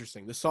very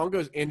interesting. The song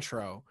goes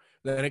intro,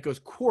 then it goes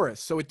chorus.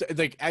 So it's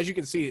like, as you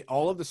can see,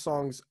 all of the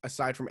songs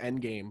aside from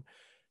Endgame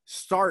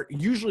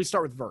usually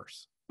start with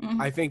verse.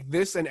 I think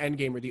this and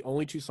Endgame are the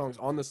only 2 songs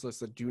on this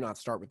list that do not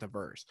start with the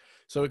verse.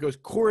 So it goes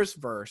chorus,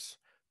 verse,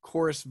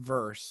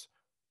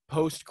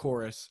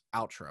 post-chorus,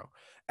 outro.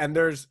 And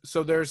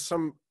there's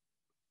some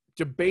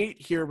debate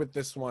here with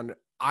this one.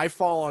 I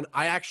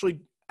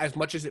actually, as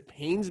much as it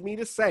pains me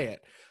to say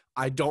it,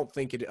 I don't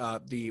think it,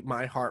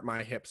 my heart,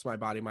 my hips, my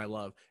body, my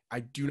love,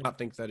 I do not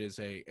think that is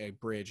a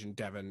bridge, and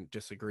Devon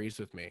disagrees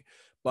with me.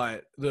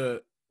 But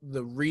the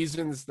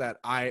reasons that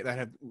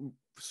have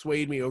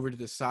swayed me over to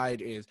the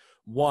side is,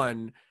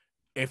 one,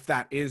 if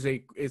that is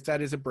a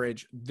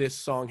bridge, this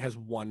song has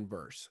 1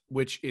 verse,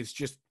 which is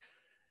just,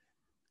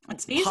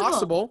 it's feasible.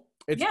 Possible.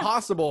 It's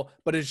possible,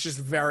 but it's just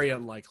very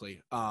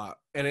unlikely. And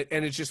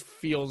it just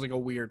feels like a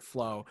weird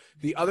flow.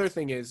 The other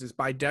thing is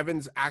by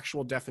Devon's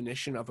actual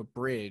definition of a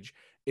bridge,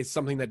 is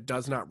something that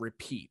does not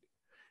repeat.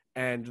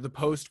 And the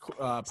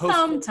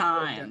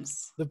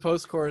sometimes the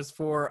post chorus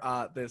for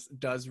this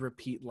does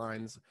repeat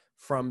lines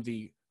from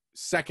the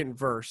second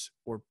verse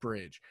or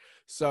bridge.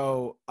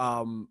 So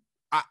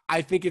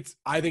I think it's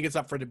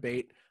up for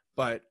debate,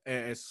 but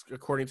it's,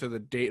 according to the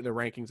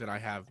rankings that I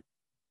have,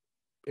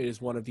 it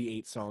is one of the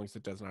 8 songs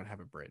that does not have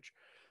a bridge.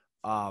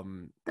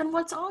 Then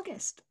what's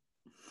August?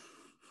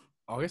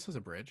 August has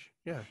a bridge.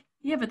 Yeah.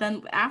 Yeah, but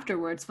then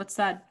afterwards, what's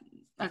that?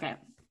 Okay.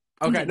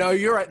 Okay. No,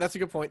 you're right. That's a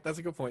good point.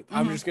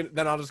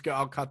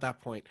 I'll cut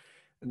that point.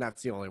 And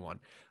that's the only one.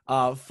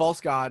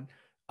 False God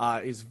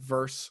is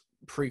verse,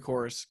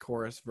 pre-chorus,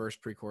 chorus, verse,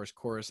 pre-chorus,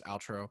 chorus,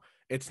 outro.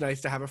 It's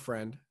nice to have a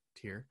friend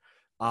tier.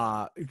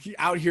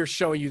 Out here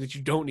showing you that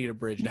you don't need a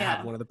bridge to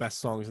have one of the best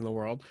songs in the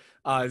world.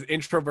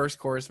 Intro, verse,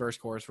 chorus, verse,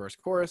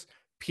 chorus.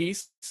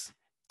 Peace,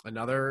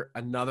 another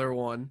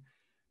one,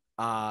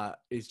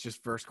 is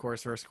just verse,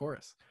 chorus.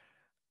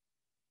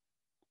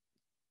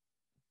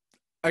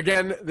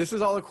 Again, this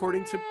is all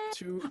according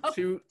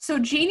to So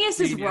Genius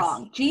is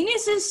wrong.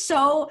 Genius is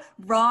so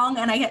wrong,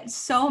 and I get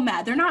so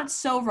mad. They're not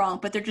so wrong,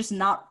 but they're just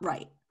not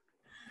right.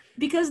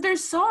 Because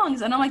there's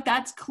songs, and I'm like,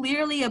 that's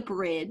clearly a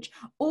bridge.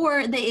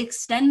 Or they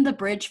extend the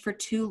bridge for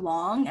too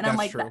long, and I'm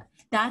like,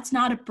 that's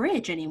not a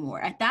bridge anymore.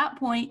 At that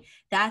point,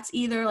 that's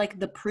either like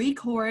the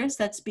pre-chorus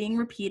that's being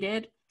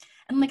repeated.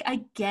 And like,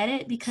 I get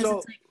it, because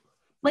it's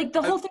like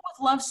the whole thing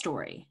with Love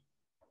Story.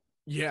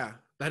 Yeah.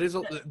 That is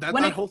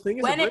that whole thing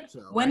is a bridge,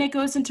 though, when it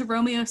goes into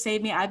Romeo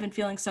Save Me, I've Been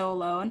Feeling So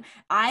Alone,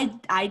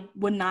 I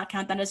would not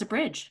count that as a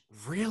bridge.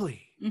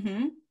 Really?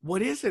 Mm-hmm.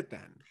 What is it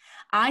then?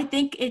 I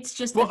think it's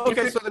just well.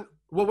 Okay, so then,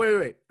 well,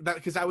 wait. That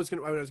because I was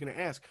gonna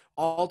ask.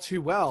 All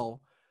Too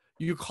Well.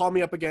 You call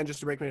me up again just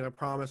to break me a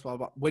promise. Blah,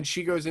 blah, blah. When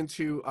she goes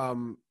into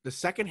the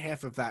second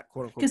half of that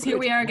quote unquote. Because here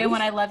we are again.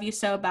 When I love you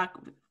so back.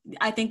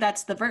 I think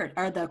that's the verse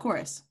or the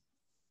chorus.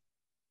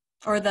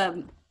 Or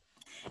the.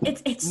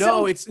 It's it's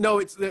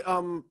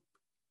the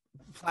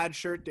plaid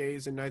shirt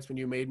days and nights when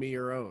you made me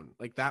your own,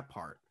 like that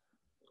part.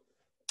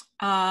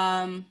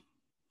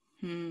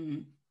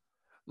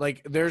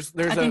 Like there's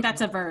I think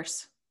that's a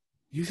verse.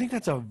 You think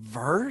that's a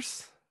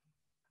verse?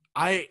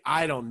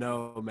 I don't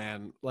know,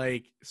 man.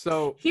 Like,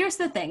 so here's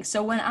the thing.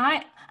 So when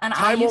time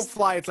won't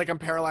fly. It's like I'm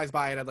paralyzed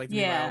by it. I'd like to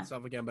be my old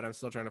self again, but I'm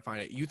still trying to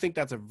find it. You think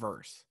that's a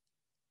verse?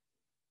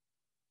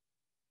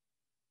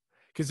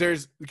 Because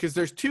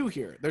there's two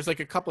here. There's like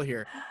a couple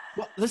here.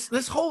 Well, that's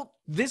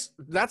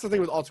the thing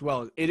with All Too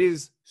Well. It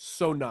is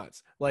so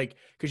nuts. Like,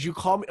 because you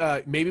call me.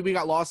 Maybe we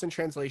got lost in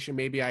translation.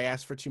 Maybe I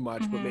asked for too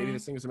much. But maybe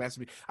this thing is a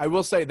masterpiece. I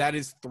will say that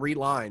is 3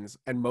 lines,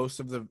 and most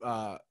of the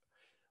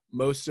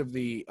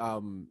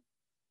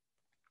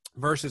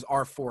verses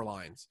are 4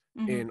 lines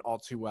in All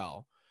Too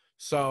Well.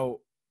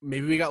 So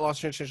maybe we got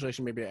lost in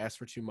translation. Maybe I asked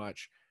for too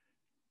much.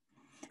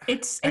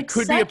 That's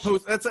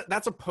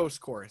a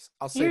post chorus.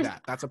 I'll say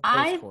that. That's a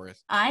post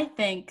chorus. I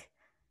think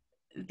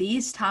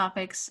these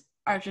topics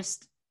are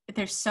just,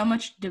 there's so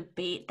much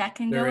debate that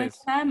can go into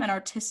them, and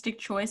artistic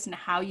choice and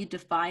how you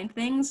define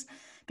things.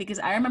 Because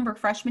I remember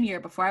freshman year,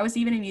 before I was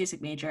even a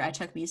music major, I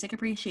took music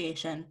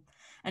appreciation,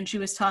 and she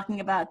was talking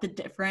about the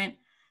different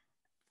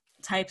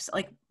types,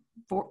 like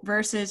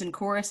verses and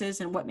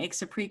choruses, and what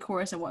makes a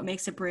pre-chorus and what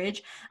makes a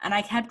bridge. And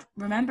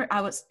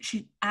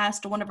she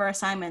asked, one of our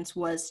assignments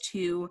was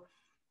to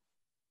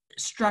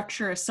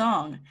structure a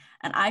song,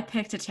 and I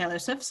picked a Taylor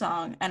Swift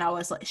song, and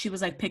she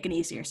was like, pick an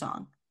easier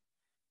song,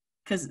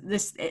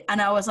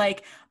 and I was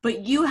like, but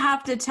you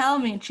have to tell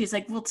me. And she's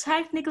like, well,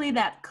 technically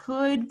that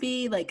could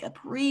be like a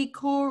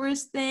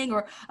pre-chorus thing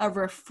or a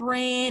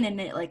refrain, and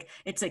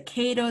it's a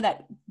cato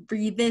that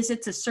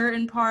revisits a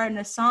certain part in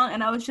a song.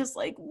 And I was just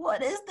like,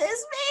 what does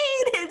this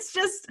mean?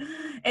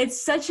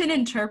 It's such an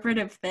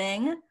interpretive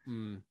thing.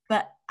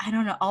 But I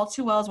don't know, All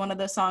Too Well is one of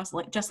those songs,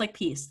 like just like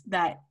Peace,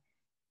 that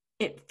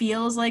it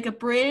feels like a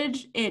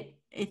bridge. It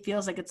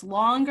feels like it's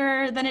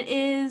longer than it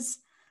is.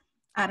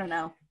 I don't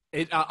know.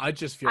 I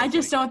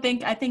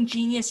think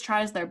Genius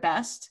tries their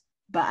best,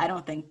 but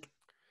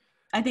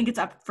I think it's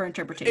up for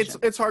interpretation.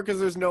 It's hard because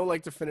there's no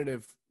like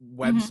definitive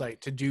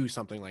website to do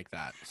something like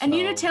that. And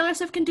Taylor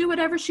Swift can do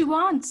whatever she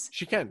wants.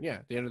 She can, yeah.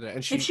 At the end of the day,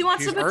 and if she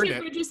wants to put 2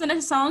 bridges in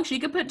a song, she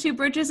could put 2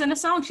 bridges in a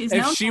song.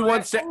 If she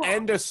wants to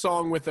end a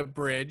song with a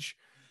bridge,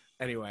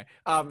 anyway.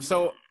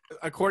 So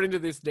according to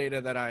this data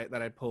that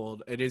I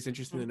pulled, it is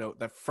interesting to note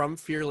that from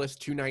Fearless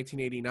to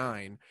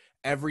 1989,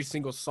 every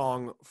single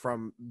song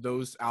from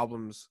those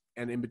albums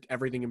and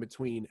everything in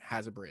between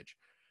has a bridge.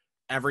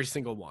 Every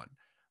single one.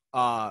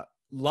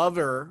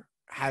 Lover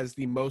has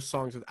the most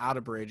songs without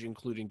a bridge,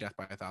 including Death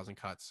by a Thousand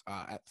Cuts,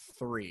 at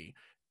 3.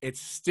 It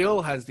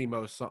still has the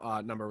most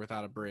number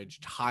without a bridge,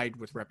 tied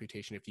with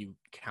Reputation if you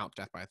count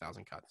Death by a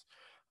Thousand Cuts,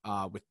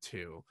 with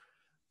 2.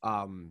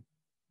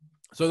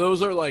 So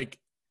those are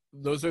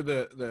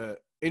the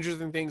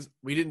interesting things.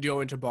 We didn't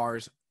go into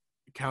bars.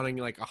 Counting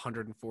like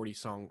 140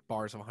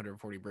 bars of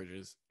 140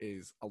 bridges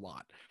is a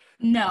lot.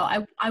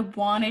 No, I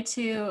wanted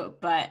to,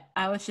 but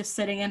I was just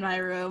sitting in my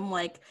room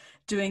like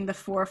doing the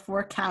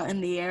 4/4 count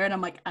in the air, and I'm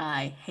like,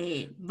 I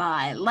hate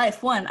my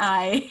life. 1,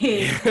 I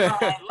hate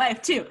my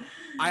life. 2.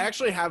 I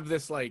actually have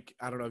this, like,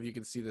 I don't know if you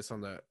can see this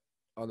on the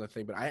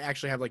thing, but I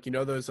actually have, like,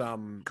 those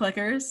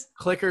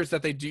clickers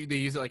that they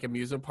use at like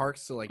amusement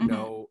parks to like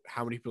know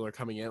how many people are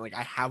coming in. Like,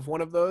 I have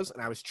one of those,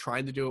 and I was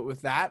trying to do it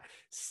with that.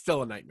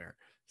 Still a nightmare.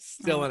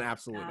 Still an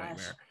absolute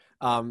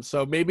nightmare.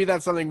 So maybe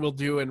that's something we'll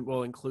do and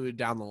we'll include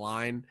down the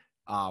line.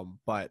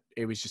 But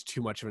it was just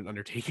too much of an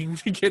undertaking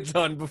to get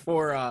done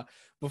before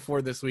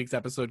this week's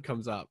episode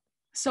comes up.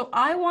 So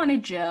I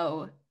wanted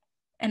Joe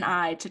and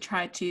I to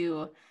try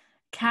to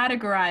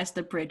categorize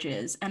the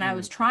bridges, and I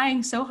was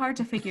trying so hard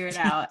to figure it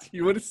out.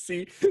 You want to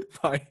see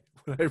what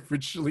I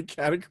originally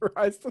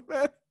categorized them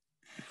as?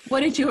 What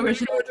did you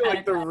originally categorize?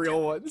 Like the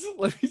real ones.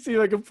 Let me see if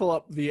I can pull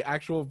up the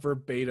actual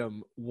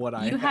verbatim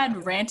You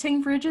had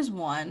Ranting Bridges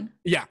 1.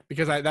 Yeah,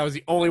 because that was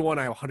the only one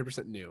I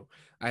 100% knew.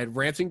 I had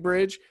Ranting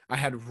Bridge. I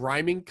had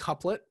Rhyming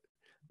Couplet,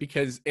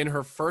 because in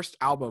her first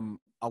album,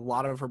 a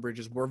lot of her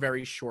bridges were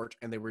very short,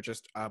 and they were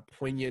just a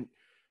poignant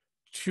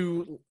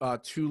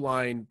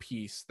two-line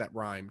piece that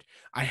rhymed.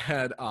 I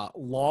had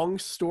Long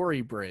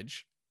Story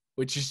Bridge,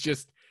 which is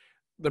just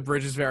the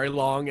bridge is very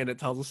long and it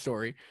tells a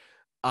story.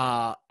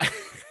 I'm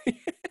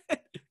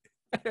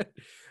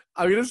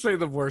gonna say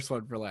the worst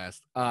one for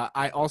last.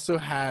 I also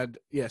had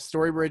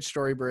Story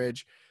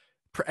Bridge,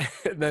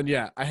 and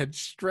then I had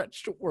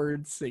Stretched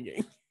Word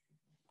Singing.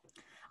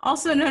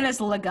 Also known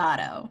as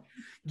legato.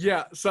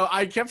 Yeah, so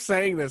I kept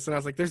saying this, and I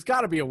was like, "There's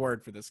got to be a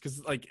word for this,"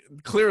 because like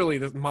clearly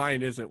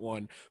mine isn't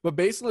one. But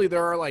basically,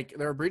 there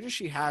are bridges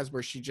she has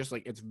where she just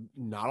like it's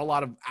not a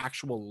lot of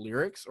actual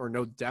lyrics or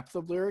no depth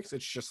of lyrics.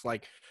 It's just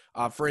like,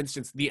 for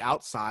instance, the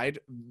outside,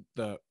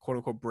 the quote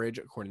unquote bridge,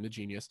 according to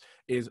Genius,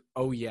 is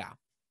 "Oh yeah."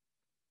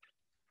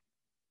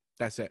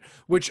 That's it.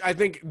 Which I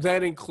think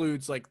then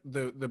includes like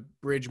the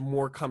bridge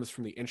more comes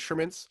from the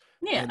instruments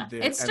Yeah, and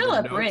the it's and still the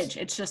a notes. bridge.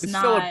 It's just It's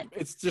still not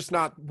it's just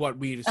not what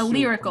we'd a assume from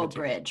lyrical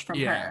material. bridge from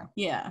Yeah. her.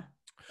 Yeah.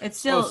 It's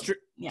So still,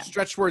 yeah.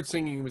 stretched word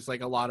singing was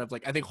like a lot of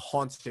like I think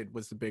Haunted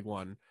was the big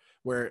one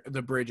where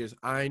the bridge is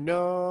I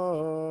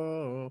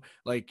know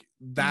like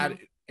that.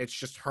 Mm-hmm. It's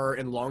just her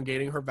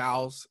elongating her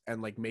vowels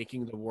and like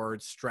making the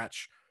words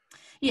stretch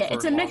Yeah, for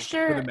it's for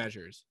the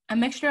measures. a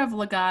mixture of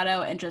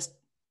legato and just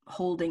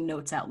holding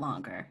notes out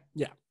longer.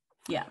 Yeah.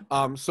 Yeah.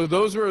 So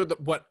those were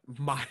what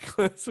my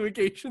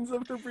classifications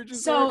of her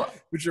bridges are, So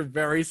which are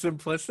very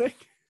simplistic.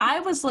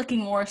 I was looking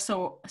more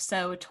so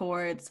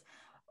towards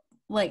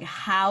like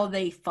how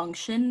they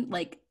function,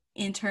 like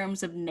in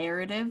terms of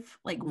narrative,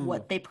 like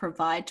what they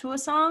provide to a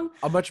song.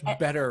 A much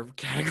better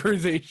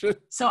categorization.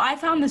 So I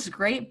found this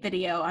great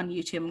video on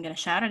YouTube. I'm going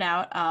to shout it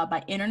out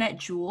by Internet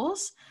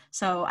Jules.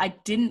 So I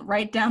didn't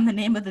write down the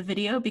name of the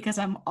video because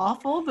I'm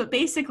awful, but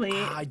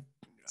basically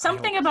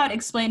something about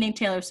explaining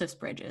Taylor Swift's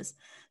bridges.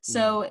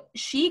 So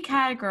she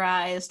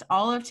categorized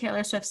all of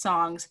Taylor Swift's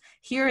songs.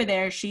 Here or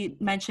there, she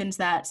mentions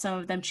that some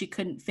of them she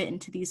couldn't fit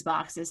into these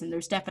boxes, and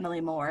there's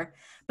definitely more,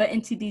 but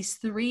into these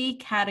 3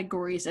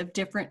 categories of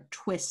different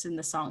twists in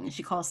the song. And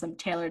she calls them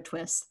Taylor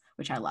twists,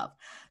 which I love.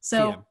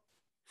 So TM.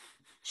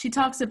 She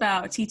talks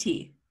about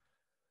TT,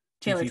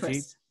 Taylor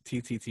Twist.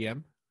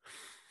 TTTM.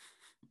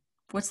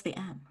 What's the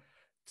M?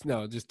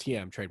 No, just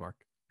TM, trademark.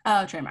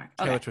 Oh, trademark.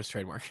 Okay. Taylor Twist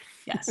trademark.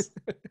 Yes.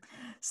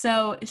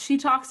 So she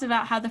talks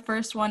about how the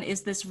first one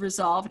is this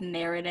resolved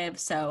narrative.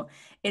 So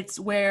it's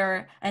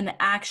where an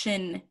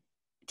action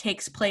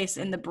takes place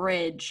in the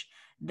bridge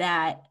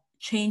that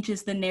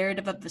changes the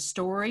narrative of the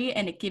story,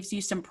 and it gives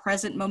you some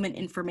present moment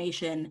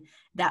information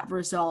that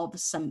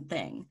resolves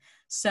something.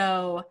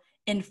 So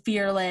in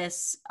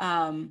Fearless,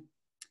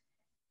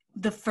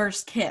 the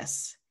first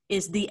kiss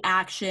is the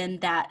action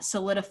that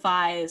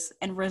solidifies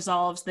and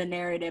resolves the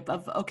narrative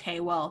of, okay,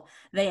 well,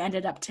 they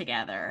ended up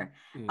together.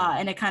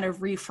 And it kind of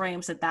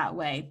reframes it that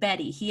way.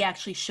 Betty, he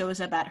actually shows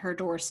up at her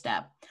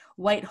doorstep.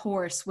 White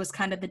Horse was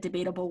kind of the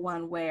debatable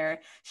one where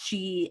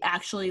she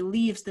actually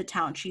leaves the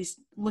town. She's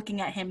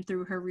looking at him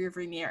through her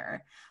rearview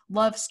mirror.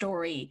 Love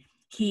Story,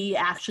 he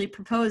actually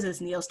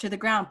proposes, kneels to the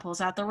ground, pulls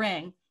out the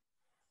ring,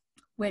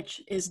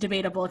 which is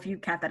debatable if you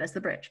count that as the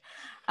bridge.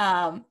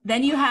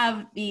 Then you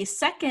have the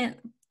second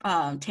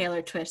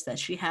Taylor twist that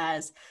she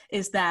has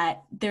is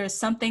that there's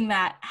something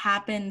that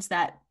happens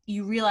that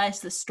you realize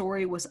the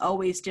story was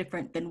always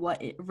different than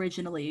what it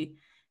originally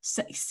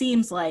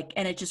seems like,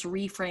 and it just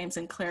reframes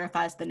and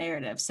clarifies the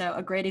narrative. So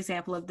a great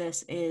example of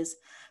this is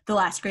The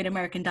Last Great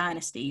American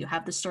Dynasty. You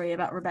have the story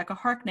about Rebecca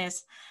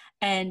Harkness,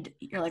 and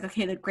you're like,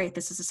 okay, great,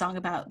 this is a song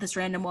about this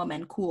random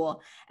woman,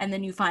 cool. And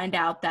then you find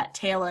out that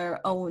Taylor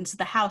owns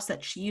the house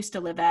that she used to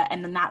live at,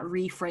 and then that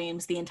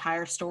reframes the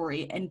entire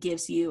story and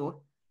gives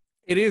you...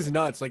 It is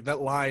nuts, like that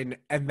line,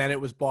 and then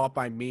it was bought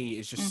by me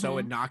is just so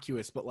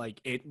innocuous, but like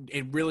it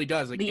really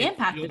does. Like the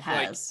impact it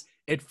has.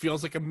 It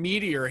feels like a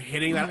meteor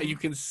hitting that. You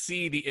can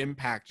see the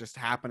impact just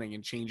happening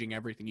and changing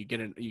everything. You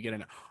get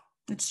in.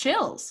 It's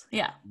chills.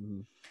 Yeah.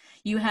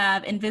 You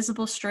have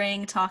Invisible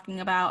String talking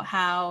about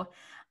how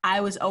I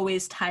was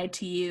always tied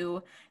to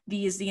you.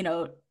 These,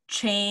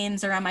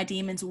 chains around my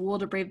demon's wool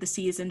to brave the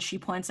season. She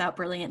points out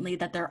brilliantly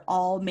that they're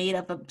all made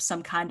of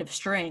some kind of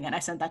string. And I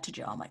sent that to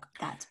Joe. I'm like,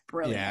 that's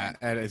brilliant. Yeah,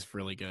 that is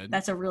really good.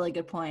 That's a really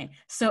good point.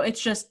 So it's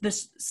just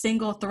this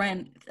single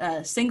thread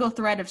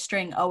of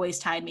string always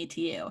tied me to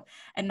you.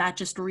 And that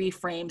just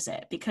reframes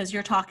it, because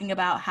you're talking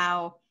about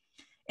how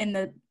in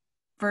the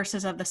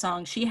verses of the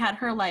song, she had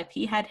her life,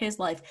 he had his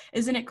life.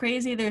 Isn't it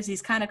crazy? There's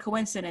these kind of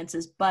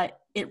coincidences,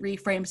 but it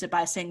reframes it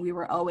by saying we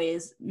were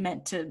always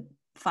meant to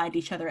find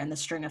each other in the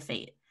string of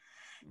fate.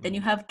 Then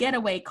you have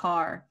Getaway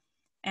Car,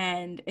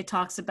 and it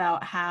talks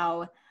about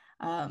how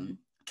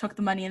took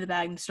the money in the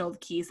bag and stole the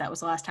keys. That was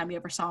the last time you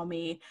ever saw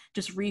me.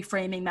 Just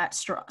reframing that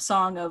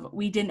song of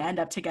we didn't end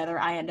up together.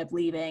 I end up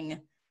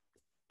leaving.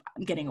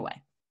 I'm getting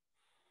away.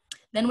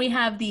 Then we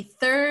have the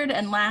third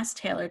and last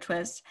Taylor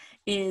twist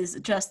is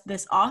just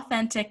this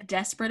authentic,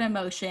 desperate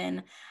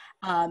emotion.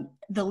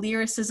 The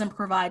lyricism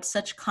provides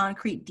such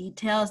concrete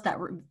details that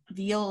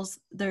reveals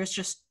there's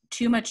just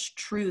too much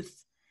truth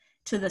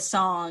to the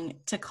song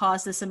to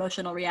cause this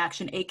emotional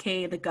reaction,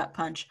 aka the gut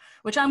punch,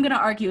 which I'm going to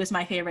argue is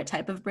my favorite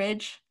type of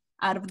bridge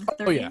out of the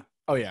 3.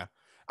 Oh yeah.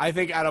 I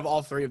think out of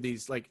all 3 of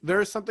these, like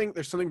there's something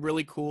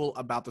really cool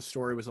about the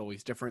story was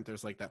always different.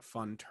 There's like that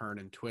fun turn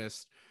and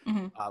twist,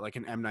 like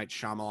an M. Night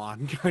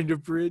Shyamalan kind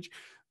of bridge.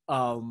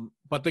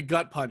 But the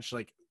gut punch,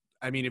 like,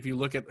 I mean, if you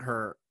look at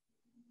her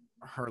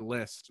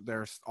list,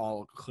 there's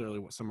all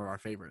clearly some of our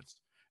favorites.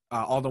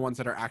 all the ones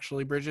that are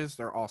actually bridges,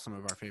 they're all some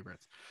of our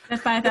favorites. The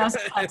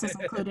 5,000 cuts is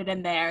included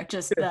in there.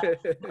 Just the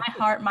my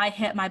heart, my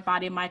hip, my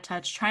body, my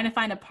touch. Trying to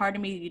find a part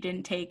of me you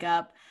didn't take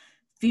up.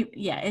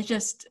 Yeah, it's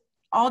just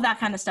all that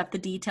kind of stuff. The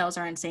details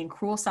are insane.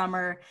 Cruel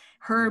Summer,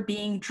 her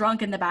being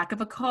drunk in the back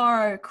of a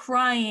car,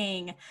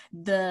 crying,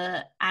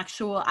 the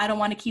actual I don't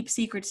want to keep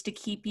secrets to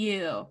keep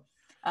you,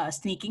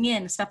 sneaking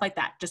in, stuff like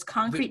that. Just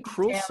concrete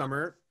Cruel detail.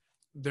 Summer,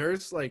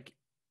 there's like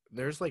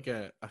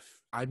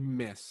I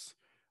miss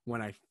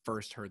when I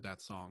first heard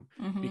that song,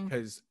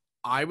 because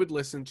I would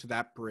listen to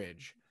that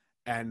bridge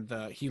and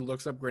he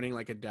looks up grinning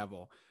like a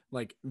devil.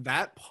 Like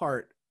that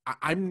part,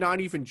 I'm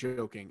not even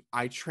joking.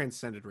 I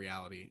transcended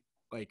reality.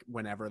 Like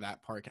whenever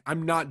that part,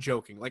 I'm not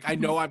joking. Like I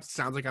know it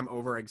sounds like I'm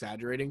over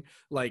exaggerating.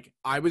 Like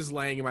I was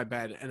laying in my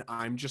bed and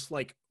I'm just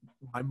like,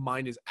 my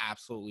mind is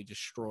absolutely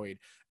destroyed.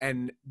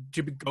 And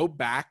to go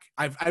back,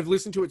 I've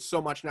listened to it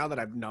so much now that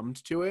I've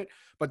numbed to it.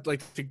 But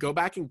like to go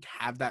back and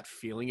have that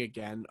feeling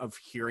again of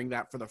hearing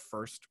that for the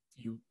first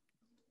few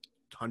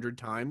 100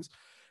 times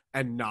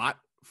and not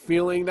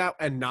feeling that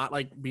and not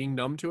like being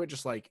numb to it,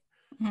 just like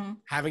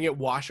having it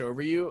wash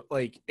over you,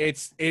 like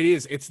it's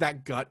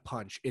that gut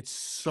punch. It's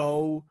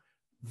so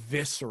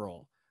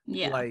visceral.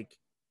 Yeah. Like,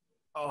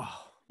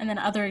 oh. And then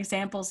other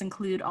examples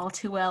include All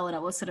Too Well and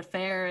Illicit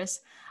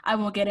Affairs. I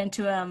won't get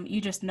into them.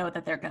 You just know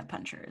that they're gut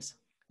punchers.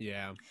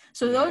 Yeah.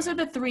 So those are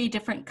the 3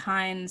 different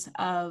kinds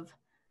of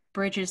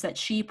bridges that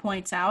she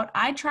points out.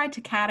 I tried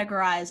to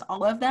categorize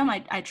all of them.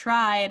 I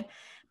tried,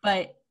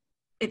 but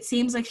it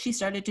seems like she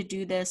started to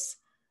do this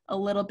a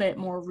little bit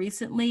more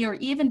recently, or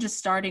even just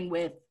starting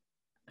with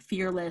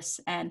Fearless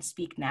and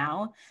Speak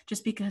Now,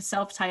 just because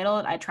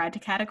self-titled, I tried to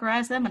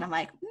categorize them and I'm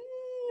like,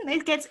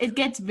 it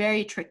gets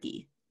very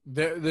tricky.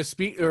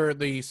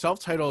 The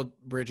self-titled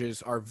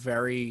bridges are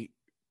very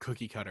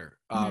cookie cutter.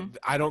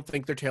 I don't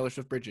think they're Taylor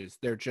Swift bridges.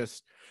 They're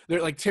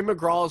like Tim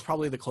McGraw is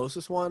probably the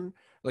closest one.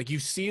 Like you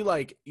see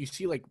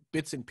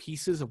bits and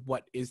pieces of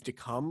what is to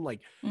come. Like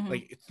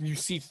you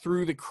see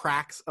through the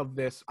cracks of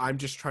this. I'm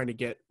just trying to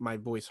get my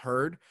voice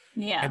heard.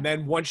 Yeah. And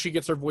then once she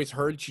gets her voice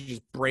heard, she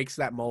just breaks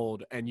that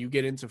mold, and you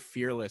get into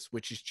Fearless,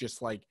 which is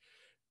just like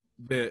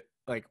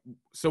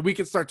so we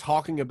can start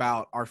talking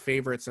about our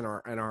favorites and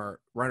our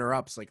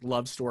runner-ups. Like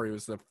Love Story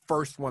was the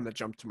first one that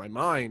jumped to my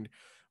mind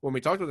when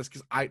we talked about this,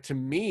 because I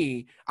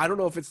don't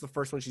know if it's the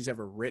first one she's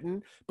ever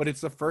written, but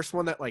it's the first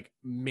one that like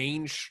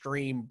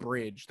mainstream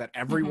bridge that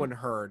everyone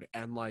heard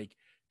and like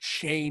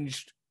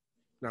changed,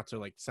 not to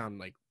like sound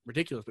like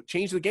ridiculous, but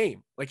changed the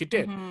game. Like it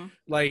did.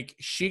 Like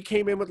she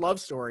came in with Love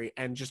Story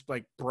and just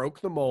like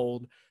broke the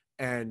mold.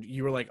 And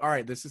you were like, all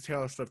right, this is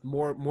Taylor Swift.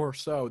 More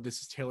so,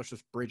 this is Taylor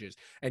Swift's bridges.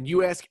 And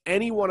you ask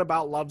anyone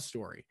about Love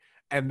Story,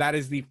 and that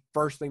is the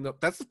first thing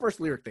that's the first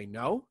lyric they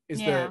know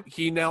is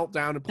he knelt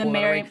down and pulled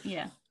out.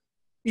 Yeah.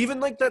 Even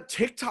like the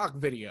TikTok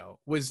video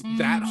was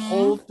that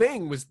whole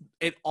thing was,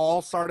 it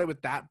all started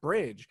with that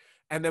bridge.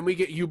 And then we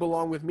get You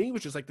Belong With Me,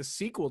 which is like the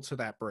sequel to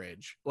that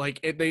bridge. Like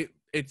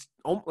it's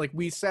like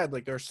we said,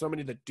 like there are so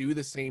many that do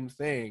the same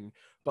thing,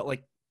 but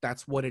like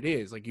that's what it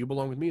is. Like You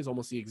Belong With Me is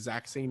almost the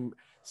exact same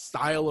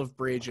style of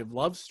bridge of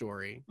Love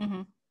Story.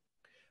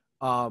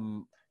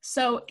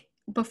 So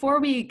before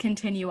we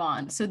continue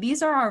on, so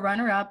these are our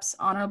runner-ups,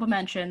 honorable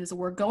mentions.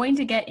 We're going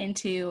to get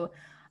into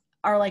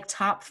our like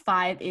top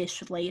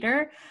 5-ish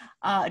later.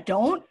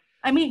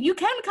 You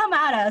can come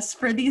at us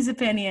for these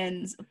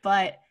opinions,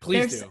 but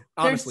please do.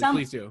 Honestly,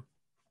 please do.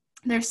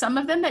 There's some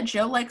of them that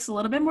Joe likes a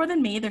little bit more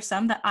than me. There's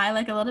some that I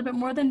like a little bit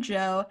more than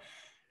Joe.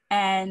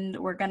 And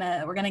we're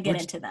gonna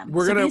get into them.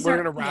 We're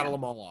gonna rattle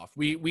them all off.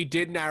 We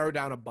did narrow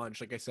down a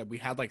bunch. Like I said, we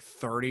had like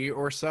 30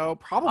 or so,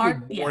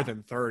 probably more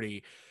than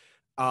 30.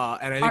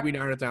 And I think we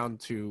narrowed it down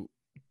to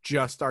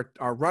just our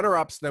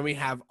runner-ups. Then we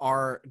have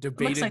our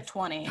debated like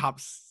 20. top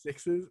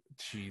 6s.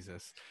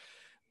 Jesus.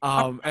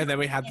 And then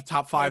we had the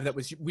top 5 that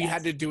was we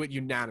had to do it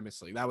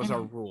unanimously. That was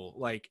our rule.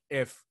 Like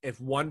if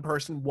one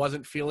person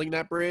wasn't feeling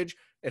that bridge,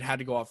 it had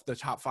to go off. The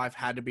top 5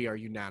 had to be our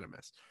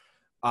unanimous.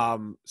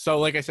 So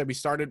like I said,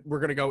 we're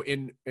going to go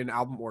in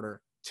album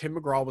order. Tim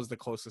McGraw was the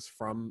closest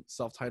from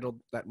self-titled.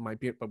 That might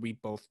be it, but we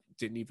both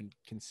didn't even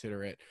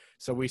consider it.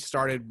 So we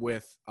started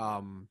with,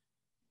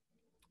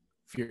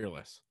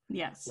 Fearless.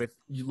 Yes. With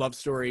Love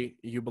Story,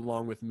 You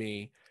Belong With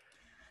Me.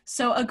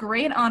 So a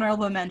great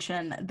honorable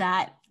mention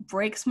that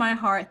breaks my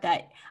heart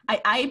that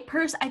I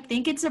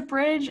think it's a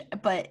bridge,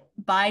 but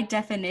by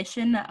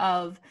definition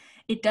of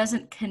it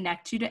doesn't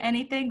connect you to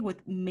anything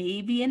with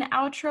maybe an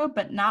outro,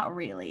 but not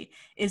really,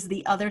 is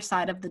The Other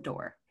Side of the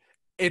Door.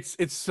 It's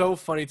so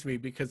funny to me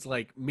because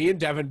like me and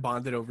Devon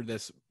bonded over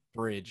this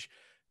bridge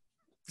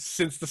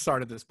since the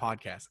start of this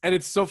podcast. And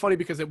it's so funny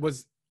because it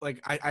was like,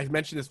 I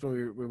mentioned this when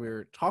we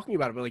were talking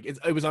about it, but like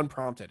it was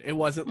unprompted. It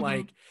wasn't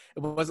like,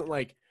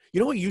 you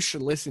know what you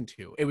should listen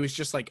to? It was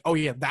just like, oh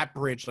yeah, that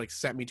bridge like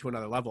sent me to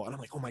another level. And I'm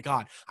like, oh my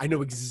God, I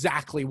know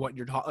exactly what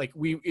you're talking. Like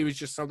it was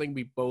just something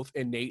we both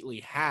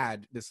innately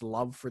had, this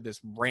love for this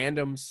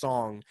random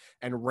song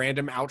and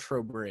random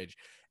outro bridge.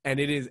 And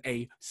it is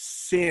a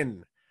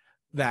sin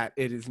that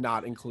it is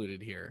not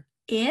included here.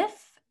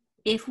 If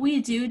If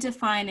we do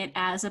define it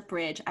as a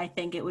bridge, I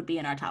think it would be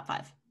in our top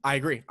 5. I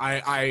agree.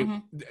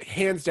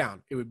 Hands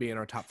down, it would be in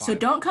our top 5. So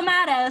don't come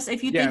at us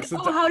if you think,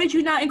 how did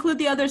you not include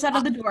the other side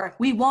of the door?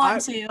 We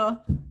want to.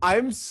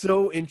 I'm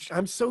so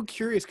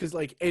curious because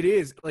like it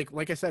is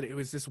like I said, it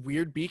was this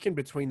weird beacon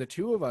between the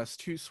two of us,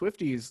 two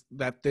Swifties,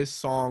 that this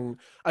song,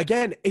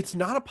 again, it's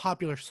not a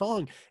popular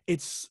song.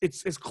 It's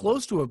as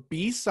close to a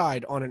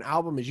B-side on an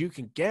album as you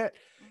can get,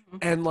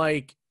 and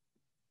like,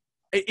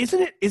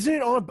 isn't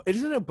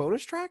it a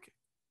bonus track?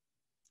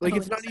 Like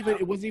it's not even,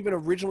 it wasn't even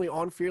originally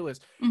on Fearless.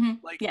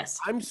 Like, yes,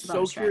 I'm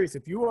so curious.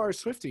 If you are a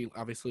Swiftie,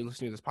 obviously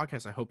listening to this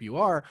podcast, I hope you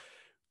are.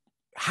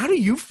 How do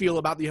you feel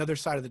about the other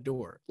side of the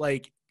door?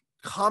 Like,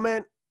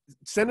 comment,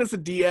 send us a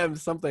DM,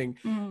 something.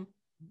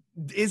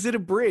 Is it a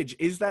bridge?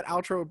 Is that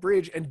outro a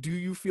bridge? And do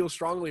you feel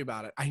strongly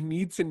about it? I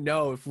need to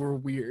know if we're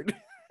weird.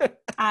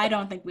 I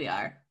don't think we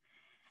are.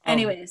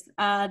 Anyways,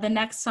 the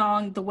next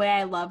song, The Way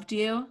I Loved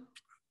You.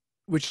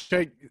 Which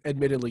I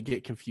admittedly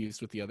get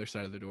confused with the other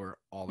side of the door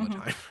all the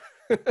time.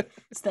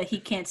 It's that he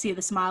can't see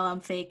the smile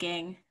I'm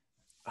faking.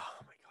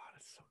 Oh my God,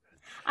 it's so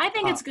good. I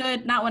think it's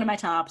good. Not one of my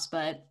tops,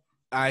 but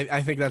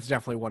I think that's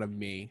definitely one of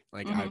me.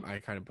 Like I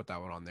kind of put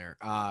that one on there.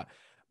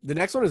 The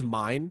next one is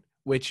Mine,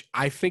 which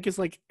I think is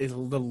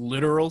the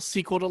literal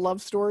sequel to Love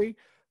Story.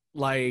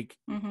 Like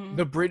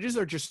the bridges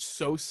are just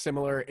so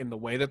similar in the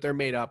way that they're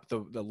made up,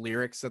 the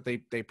lyrics that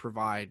they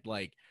provide,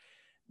 like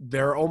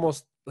they're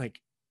almost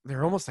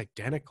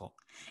identical.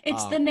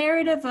 It's the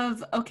narrative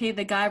of, okay,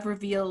 the guy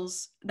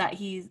reveals that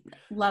he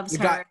loves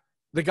her.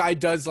 The guy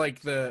does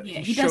like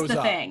he does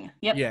the thing.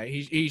 Yep. Yeah,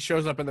 he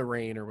shows up in the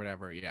rain or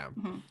whatever. Yeah.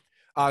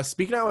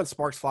 Speaking out when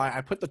Sparks Fly,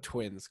 I put the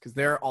twins because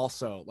they're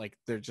also like,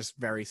 they're just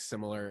very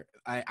similar.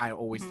 I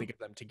always think of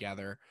them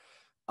together.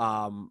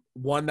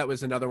 One that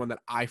was another one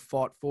that I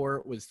fought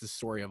for was The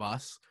Story of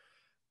Us.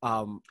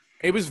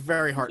 It was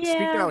very hard. Yeah.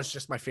 Speak Now is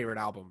just my favorite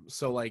album,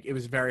 so like it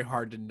was very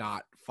hard to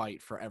not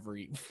fight for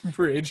every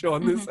bridge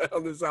on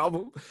this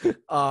album.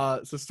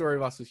 So Story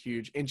of Us was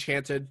huge.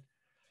 Enchanted.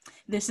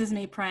 This is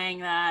me praying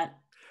that.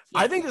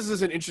 I think this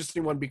is an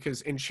interesting one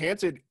because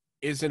Enchanted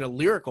isn't a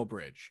lyrical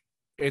bridge.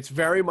 It's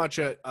very much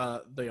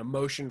the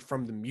emotion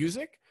from the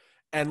music,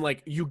 and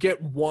like you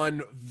get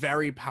one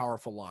very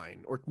powerful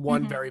line or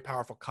one very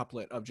powerful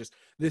couplet of just,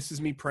 this is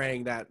me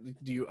praying that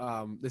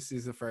this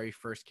is the very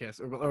first kiss,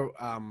 or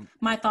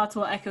my thoughts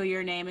will echo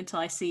your name until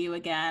I see you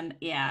again.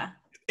 Yeah,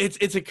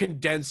 it's a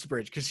condensed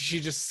bridge because she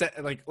just said,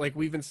 like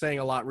we've been saying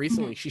a lot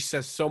recently, she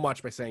says so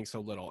much by saying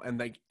so little, and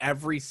like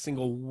every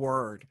single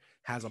word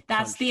has a punch.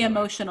 That's the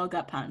emotional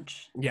gut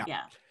punch.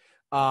 Yeah.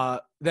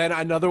 Then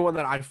another one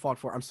that I fought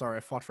for, I'm sorry, I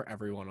fought for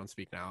everyone on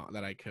Speak Now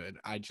that I could.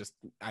 I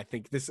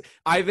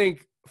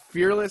think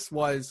Fearless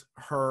was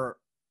her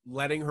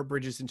letting her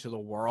bridges into the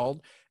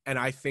world. And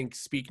I think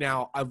Speak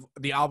Now, of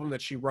the album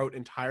that she wrote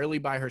entirely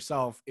by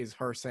herself, is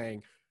her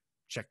saying,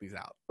 check these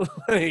out.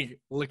 Like,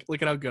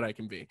 look at how good I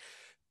can be.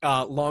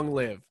 Long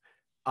Live.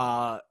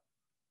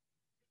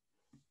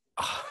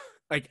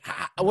 Like,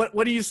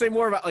 what do you say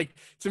more about? Like,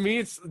 to me,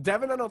 it's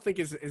Devon. I don't think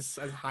is as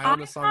high on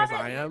the song as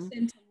I am.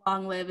 To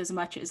Long Live as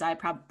much as I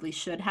probably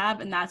should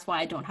have, and that's why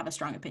I don't have a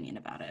strong opinion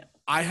about it.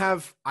 I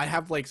have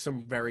like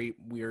some very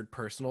weird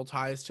personal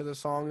ties to the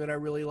song that I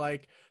really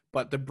like,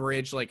 but the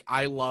bridge, like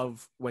I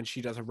love when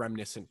she does a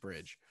reminiscent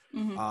bridge,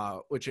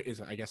 which is,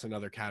 I guess,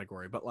 another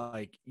category. But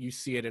like you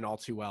see it in All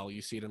Too Well,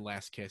 you see it in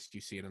Last Kiss, you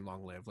see it in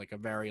Long Live, like a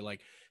very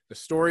like the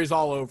story's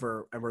all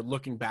over and we're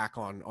looking back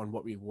on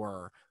what we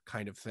were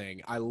kind of thing.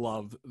 I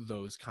love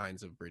those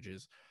kinds of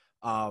bridges.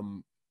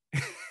 Then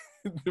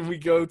we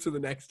go to the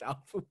next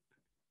album.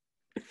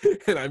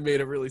 And I made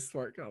a really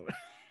smart comment.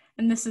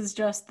 And this is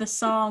just the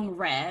song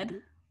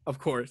Red. Of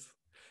course.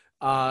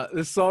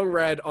 The song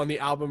Red on the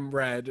album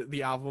Red,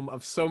 the album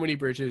of so many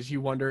bridges,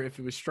 you wonder if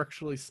it was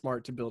structurally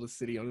smart to build a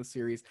city on a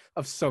series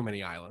of so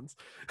many islands.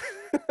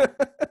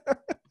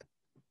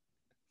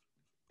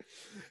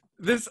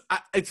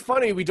 It's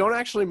funny, we don't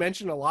actually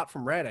mention a lot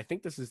from Red. I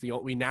think this is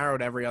we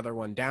narrowed every other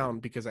one down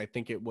because I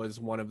think it was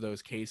one of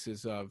those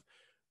cases of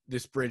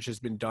this bridge has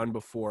been done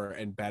before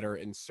and better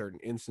in certain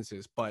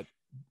instances, but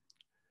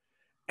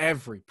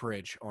every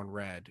bridge on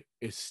Red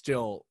is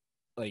still,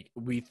 like,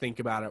 we think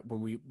about it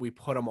when we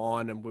put them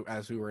on and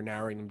as we were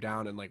narrowing them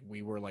down and like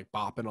we were like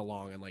bopping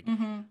along and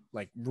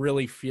like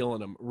really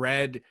feeling them.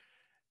 Red,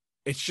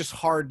 it's just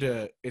hard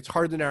to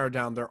narrow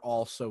down. They're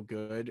all so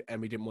good,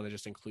 and we didn't want to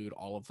just include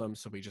all of them,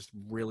 so we just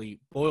really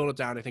boiled it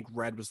down. I think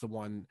Red was the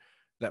one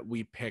that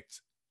we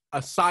picked.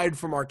 Aside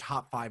from our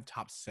top 5,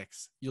 top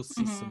 6, you'll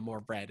see some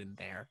more Red in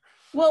there.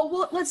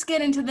 Well, let's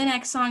get into the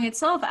next song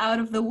itself, Out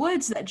of the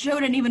Woods, that Joe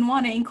didn't even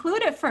want to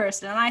include at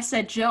first. And I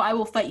said, Joe, I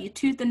will fight you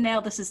tooth and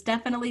nail. This is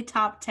definitely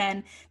top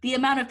 10. The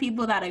amount of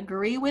people that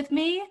agree with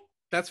me.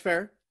 That's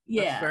fair.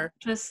 Yeah.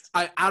 That's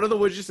fair. Out of the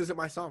Woods just isn't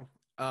my song.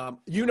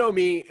 You know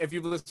me, if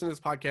you've listened to this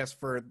podcast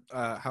for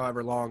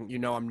however long, you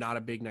know I'm not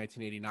a big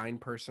 1989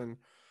 person.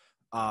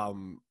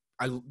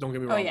 I don't get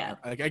me wrong. Oh, yeah.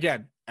 Like,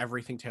 again,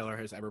 everything Taylor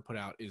has ever put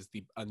out is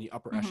on the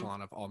upper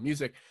echelon of all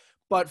music.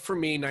 But for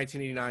me,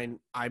 1989,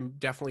 I'm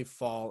definitely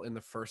fall in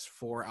the first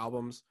 4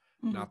 albums,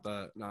 not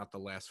the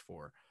last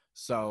 4.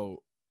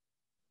 So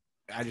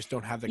I just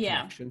don't have the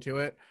connection to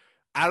it.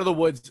 Out of the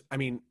Woods, I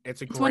mean, it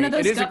is a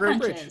great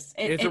bridge.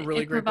 It's a really great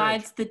bridge. It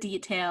provides the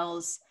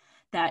details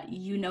that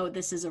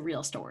this is a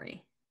real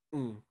story.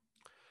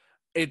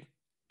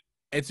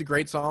 It's a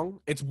great song.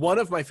 It's one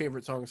of my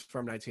favorite songs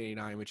from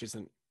 1989,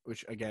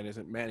 which again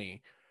isn't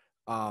many.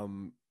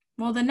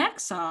 Well, the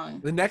next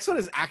song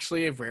is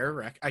actually a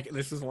rare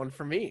this is one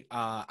for me.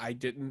 I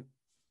didn't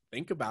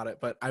think about it,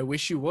 but I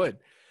Wish You Would.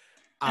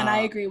 And I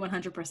agree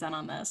 100%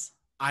 on this.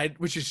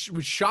 Which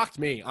shocked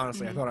me,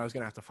 honestly. I thought I was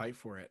gonna have to fight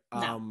for it.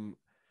 No.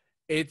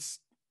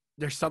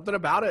 There's something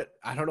about it.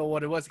 I don't know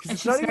what it was, because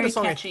it's not even a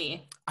song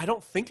catchy. I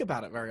don't think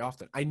about it very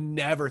often. I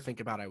never think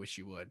about I Wish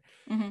You Would.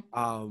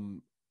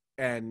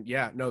 And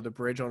yeah, no, the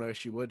bridge on I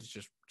Wish You Would is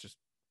just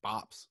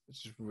bops.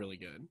 It's just really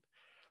good.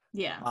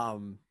 Yeah.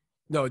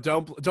 No,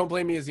 Don't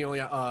Blame Me is the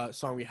only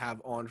song we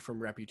have on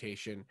from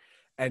Reputation,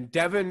 and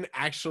Devon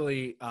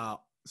actually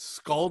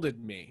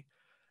scolded me.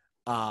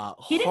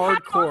 He didn't have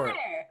it on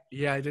there.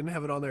 Yeah, I didn't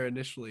have it on there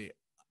initially.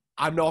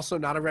 I'm also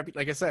not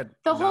like I said.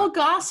 The whole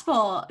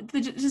gospel,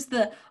 just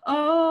the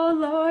 "Oh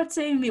Lord,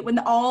 save me" when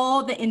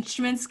all the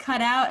instruments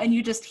cut out and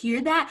you just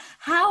hear that.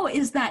 How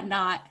is that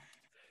not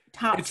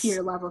top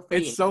tier level for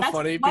you? It's so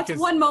funny because that's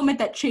one moment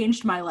that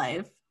changed my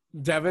life.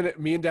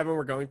 Me and Devon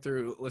were going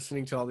through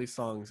listening to all these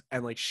songs,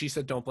 and like she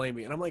said, "Don't Blame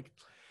Me," and I'm like,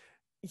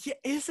 "Yeah,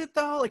 is it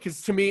though?" Like,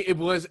 because to me,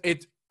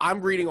 I'm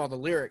reading all the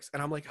lyrics,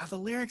 and I'm like, "Oh, the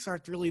lyrics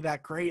aren't really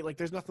that great. Like,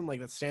 there's nothing like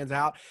that stands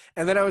out."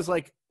 And then I was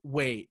like,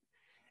 "Wait,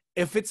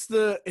 if it's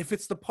the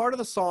part of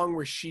the song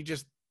where she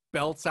just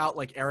belts out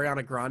like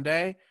Ariana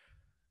Grande,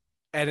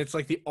 and it's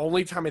like the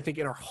only time I think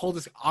in her whole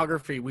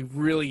discography we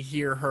really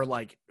hear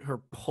her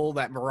pull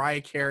that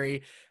Mariah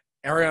Carey,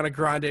 Ariana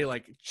Grande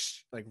like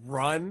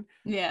run."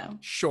 Yeah.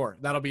 Sure,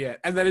 that'll be it.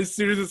 And then as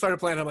soon as it started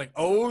playing, I'm like,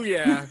 "Oh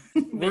yeah,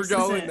 we're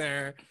going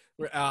there."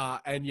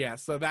 And yeah,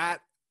 so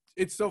that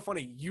it's so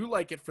funny. You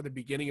like it for the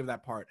beginning of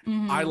that part.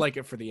 I like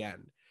it for the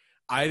end.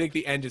 I think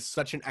the end is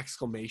such an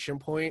exclamation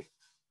point.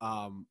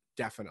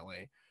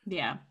 Definitely.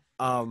 Yeah.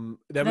 Then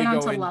we go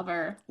on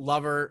to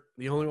Lover.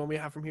 The only one we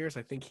have from here is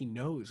I Think He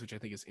Knows, which I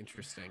think is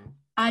interesting.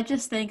 I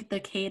just think the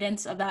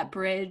cadence of that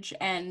bridge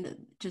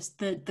and just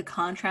the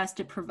contrast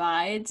it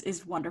provides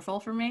is wonderful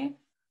for me.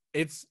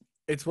 It's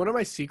one of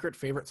my secret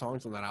favorite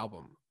songs on that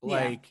album.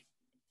 Like,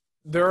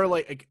 there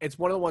are it's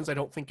one of the ones I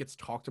don't think gets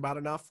talked about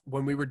enough.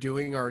 When we were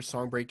doing our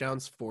song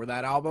breakdowns for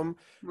that album,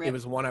 it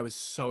was one I was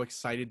so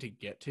excited to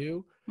get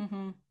to,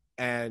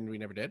 and we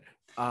never did.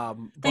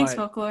 Thanks,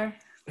 Folklore.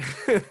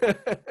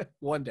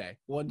 One day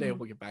we'll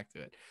get back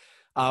to it.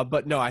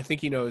 But no, I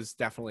Think He Knows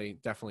definitely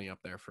up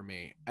there for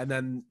me. And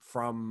then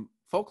from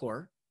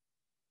Folklore,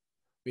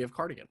 we have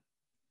Cardigan,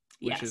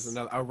 which is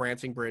a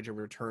ranting bridge, a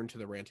return to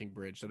the ranting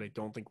bridge that I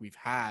don't think we've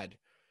had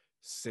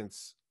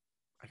since.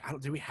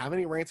 Do we have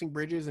any ranting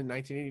bridges in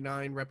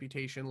 1989?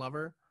 Reputation,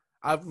 Lover?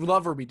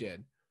 Lover we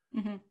did.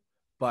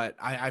 But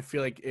I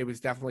feel like it was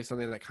definitely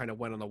something that kind of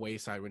went on the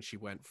wayside when she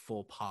went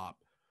full pop.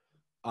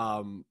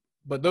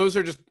 But those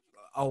are just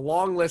a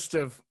long list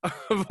of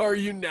our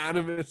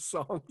unanimous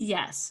songs.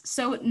 Yes.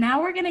 So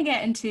now we're going to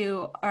get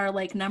into our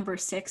number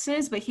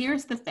 6s, but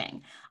here's the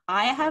thing.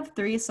 I have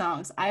 3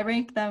 songs. I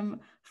ranked them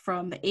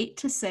from 8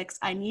 to 6.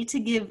 I need to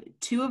give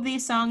 2 of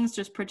these songs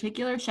just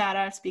particular shout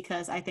outs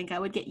because I think I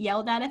would get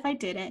yelled at if I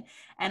didn't.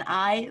 And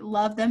I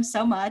love them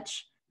so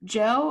much.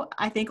 Joe,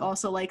 I think,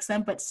 also likes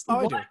them, but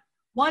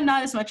one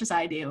not as much as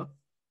I do.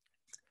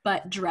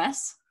 But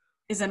Dress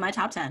is in my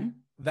top 10.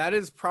 That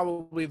is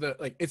probably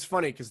it's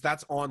funny because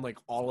that's on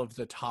all of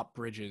the top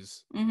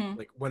bridges.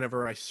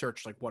 Whenever I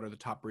search what are the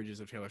top bridges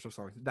of Taylor Swift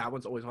songs, that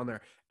one's always on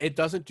there. It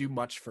doesn't do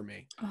much for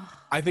me.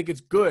 I think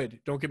it's good,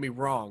 don't get me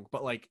wrong,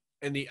 but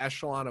in the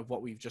echelon of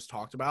what we've just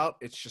talked about,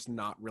 it's just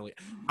not really.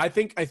 I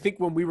think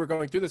when we were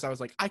going through this, I was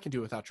like, I can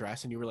do without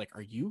Dress, and you were like,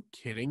 are you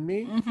kidding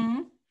me?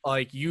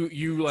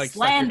 You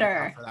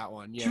slander for that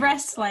one.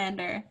 Dress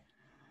slander.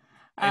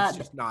 It's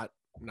just not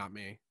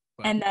me.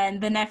 But. And then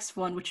the next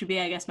one, which would be,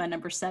 I guess, my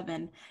number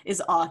 7,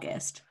 is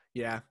August.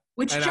 Yeah.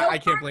 Which Joe I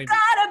can't blame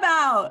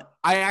about.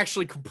 I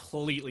actually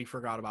completely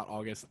forgot about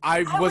August.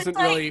 I wasn't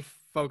really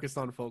focused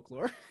on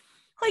Folklore.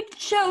 Like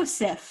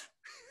Joseph,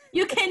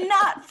 you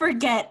cannot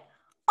forget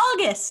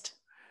August.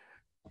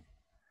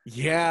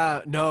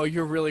 Yeah, no,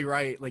 you're really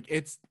right.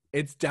 It's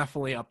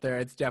definitely up there.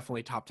 It's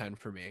definitely top 10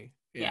 for me.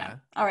 Yeah.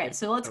 All right,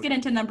 so let's get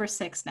into number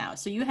 6 now.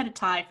 So you had a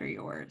tie for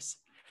yours.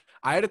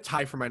 I had a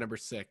tie for my number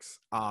 6,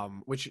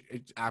 which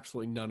is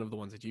absolutely none of the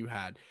ones that you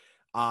had.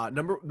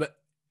 But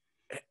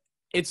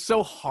it's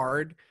so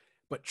hard,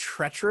 but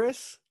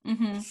Treacherous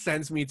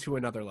sends me to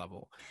another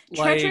level.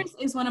 Treacherous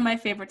is one of my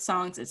favorite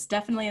songs. It's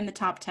definitely in the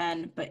top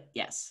 10, but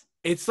yes.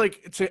 It's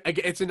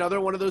it's another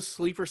one of those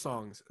sleeper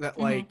songs that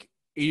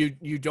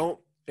you don't.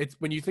 It's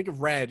when you think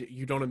of Red,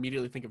 you don't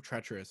immediately think of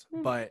Treacherous,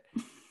 but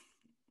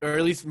or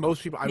at least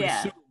most people. I would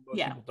assume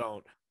most people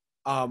don't.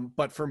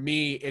 But for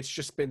me, it's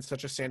just been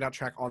such a standout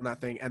track on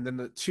that thing. And then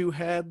the two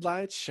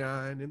headlights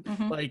shining,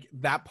 like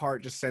that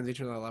part just sends you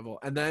to another level.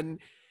 And then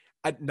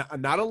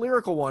not a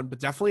lyrical one, but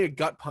definitely a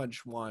gut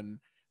punch one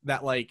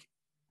that like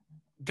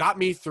got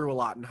me through a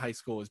lot in high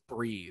school is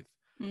Breathe.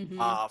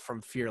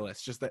 From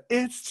Fearless, just that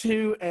it's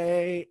 2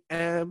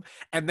 a.m.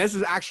 And this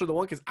is actually the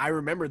one because I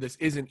remember this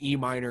is an E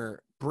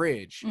minor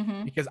bridge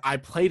because I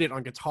played it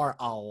on guitar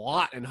a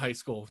lot in high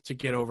school to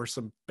get over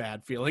some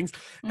bad feelings.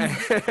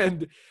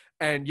 And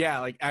yeah,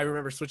 like I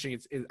remember switching.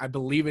 I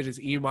believe it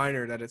is E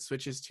minor that it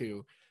switches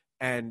to,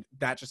 and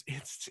that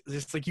it's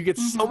just like you get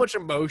so much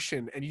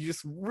emotion, and you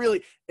just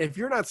really, if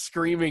you're not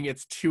screaming,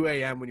 it's 2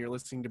 a.m. when you're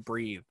listening to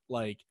Breathe,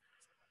 like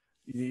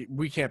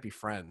we can't be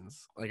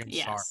friends. Like I'm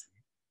sorry.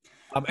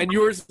 And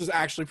yours is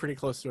actually pretty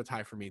close to a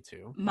tie for me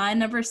too. My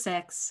number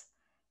 6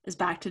 is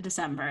Back to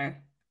December,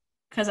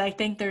 because I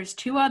think there's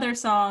 2 other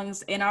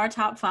songs in our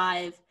top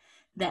 5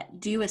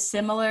 that do a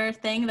similar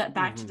thing that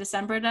Back to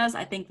December does.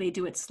 I think they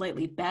do it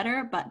slightly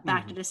better, but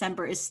Back to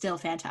December is still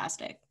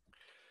fantastic.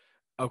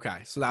 Okay,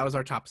 so that was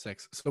our top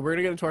 6. So we're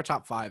gonna get into our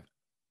top 5.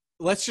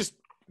 Let's just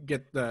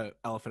get the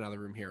elephant out of the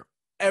room here.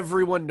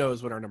 Everyone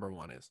knows what our number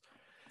 1 is.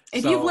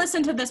 If you've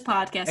listened to this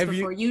podcast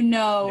before, you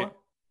know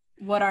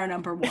what our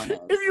number 1 is.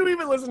 If you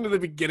even listen to the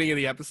beginning of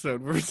the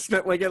episode, we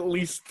spent like at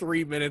least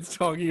 3 minutes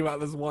talking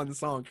about this one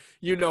song.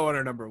 You know what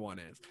our number 1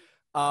 is.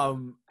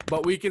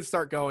 But we can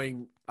start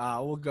going.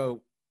 We'll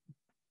go.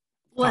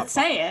 Let's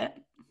say it.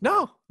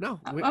 No.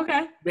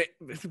 Okay.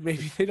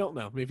 Maybe they don't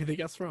know. Maybe they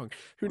guessed wrong.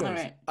 Who knows?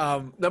 All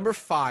right. Number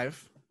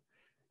 5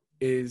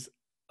 is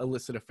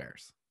Illicit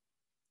Affairs.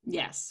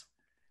 Yes.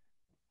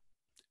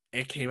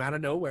 It came out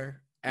of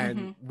nowhere.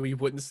 And we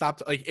wouldn't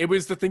stop. Like it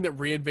was the thing that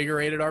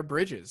reinvigorated our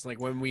bridges. Like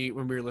when we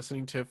were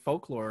listening to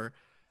Folklore,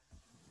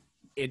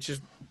 it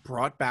just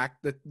brought back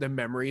the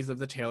memories of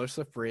the Taylor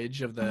Swift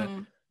bridge, of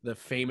the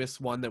famous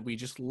one that we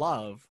just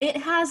love. It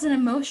has an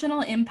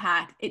emotional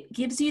impact. It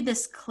gives you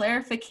this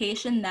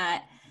clarification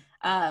that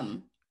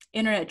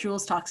Internet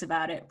Jules talks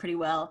about it pretty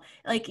well.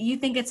 Like you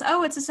think it's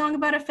a song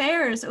about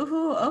affairs.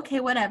 Ooh,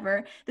 okay,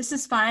 whatever. This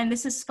is fine.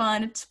 This is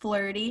fun. It's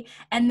flirty.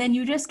 And then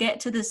you just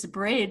get to this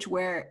bridge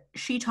where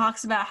she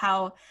talks about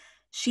how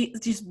she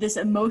just this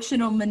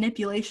emotional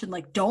manipulation,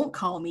 like, don't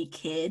call me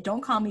kid, don't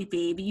call me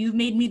baby. You've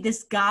made me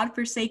this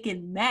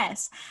godforsaken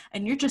mess.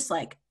 And you're just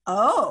like,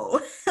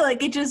 oh,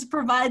 like it just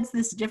provides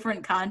this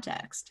different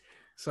context.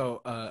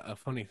 So a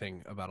funny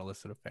thing about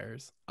Illicit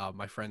Affairs,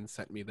 my friend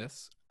sent me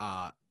this.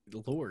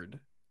 Lord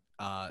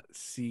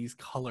sees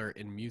color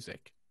in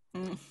music.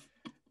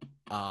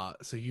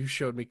 So you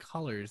showed me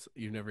colors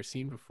you've never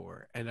seen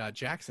before, and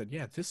Jack said,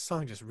 yeah, this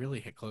song just really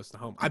hit close to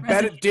home. I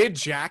bet it did,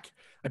 Jack.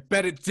 I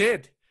bet it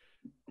did.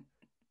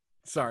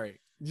 Sorry,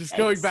 just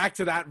going back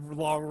to that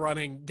long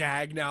running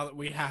gag now that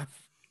we have.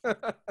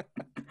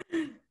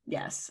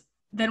 Yes.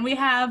 Then we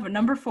have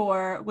number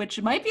 4,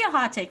 which might be a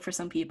hot take for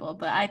some people,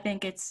 but I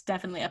think it's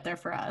definitely up there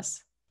for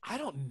us. I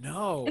don't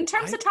know. In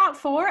terms of top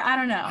 4, I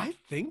don't know. I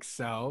think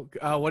so.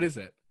 What is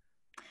it?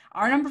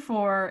 Our number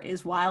 4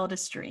 is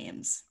Wildest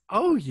Dreams.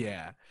 Oh,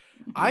 yeah.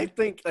 I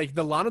think like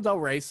the Lana Del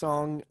Rey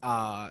song,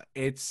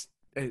 it's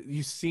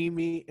You See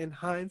Me in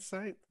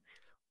Hindsight.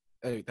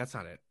 That's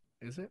not it,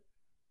 is it?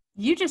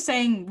 You just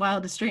saying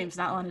Wildest Dreams,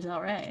 not Lana Del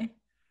Rey.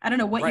 I don't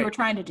know what you were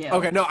trying to do.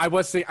 Okay, no, I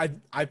was saying,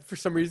 I for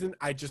some reason,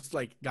 I just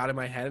like got in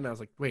my head and I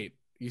was like, wait,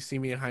 You See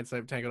Me in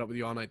Hindsight, Tangled Up With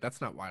You All Night.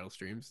 That's not Wildest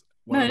Dreams.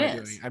 What am I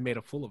doing? I made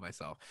a fool of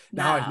myself.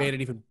 Now I've made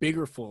an even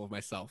bigger fool of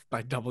myself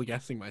by double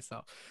guessing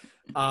myself.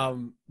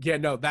 Yeah,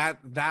 no,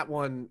 that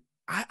one,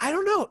 I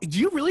don't know. Do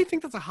you really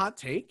think that's a hot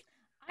take?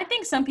 I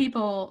think some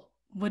people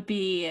would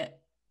be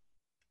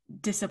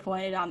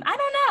disappointed on. I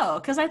don't know,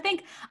 because I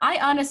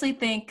honestly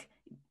think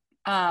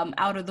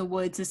Out of the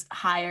Woods is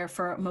higher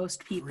for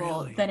most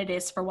people than it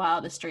is for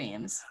Wildest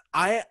Dreams.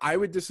 I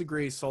would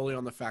disagree solely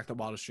on the fact that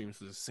Wildest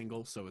Dreams is a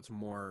single, so it's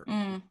more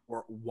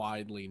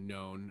widely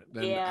known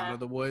than Out of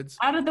the Woods.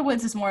 Out of the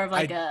Woods is more of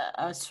like a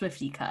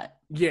Swiftie cut.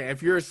 Yeah,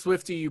 if you're a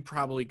Swiftie, you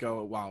probably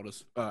go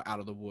Out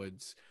of the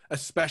Woods,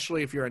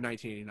 especially if you're a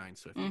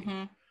 1989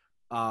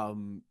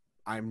 Swiftie.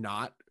 I'm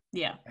not.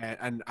 Yeah.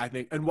 And I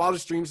think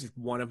Wildest Dreams is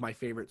one of my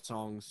favorite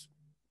songs,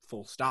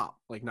 full stop.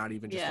 Like not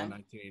even just on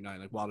 1989.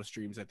 Like Wildest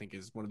Dreams, I think,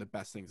 is one of the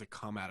best things that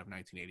come out of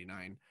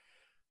 1989.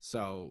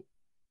 So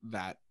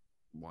that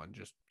one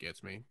just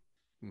gets me.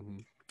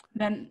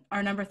 Then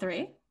our number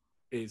 3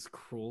 is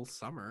Cruel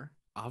Summer,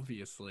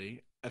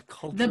 obviously.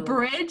 The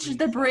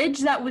bridge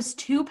that was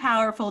too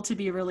powerful to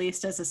be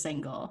released as a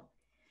single.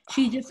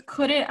 She just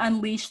couldn't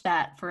unleash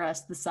that for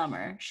us this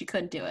summer. She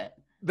couldn't do it.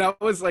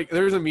 That was like,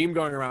 there's a meme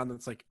going around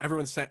that's like,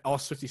 everyone's saying, all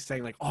Swifties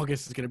saying like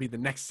August is going to be the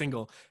next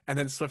single. And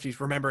then Swifties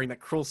remembering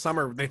that Cruel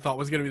Summer they thought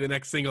was going to be the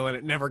next single and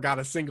it never got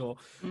a single.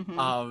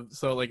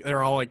 So like,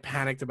 they're all like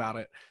panicked about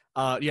it.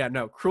 Yeah,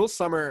 no, Cruel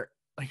Summer,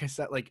 like I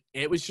said, like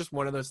it was just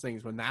one of those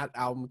things when that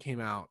album came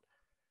out,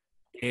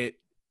 the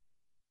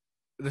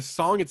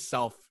song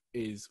itself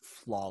is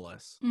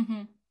flawless.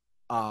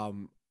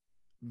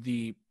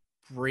 The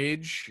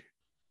bridge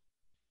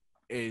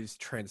is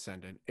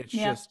transcendent. It's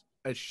just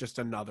it's just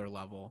another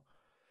level.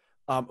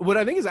 What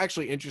I think is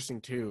actually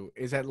interesting too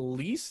is at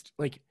least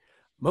like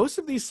most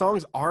of these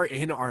songs are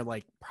in our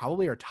like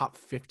probably our top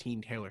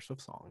 15 Taylor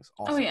Swift songs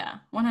also. Oh yeah,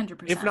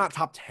 100%. If not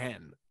top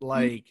 10,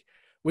 like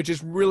which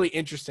is really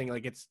interesting.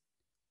 Like it's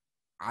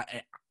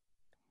I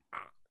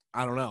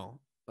don't know.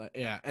 But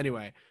yeah,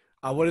 anyway,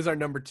 what is our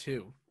number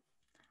 2?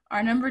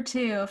 Our number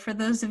 2, for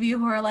those of you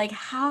who are like,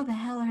 how the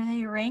hell are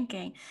they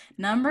ranking?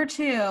 Number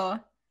 2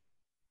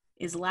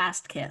 is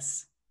Last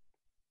Kiss.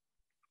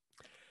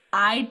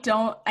 I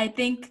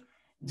think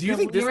Do you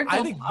think this?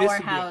 I think this would be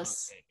a hot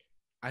take.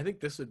 I think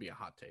this would be a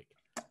hot take.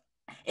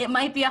 It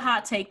might be a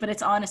hot take, but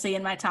it's honestly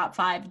in my top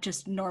 5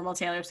 just normal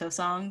Taylor Swift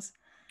songs.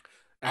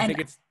 I think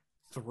it's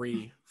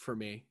 3 for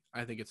me.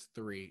 I think it's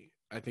 3.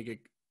 I think it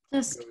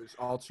goes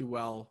All Too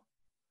Well.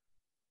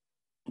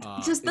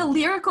 Just the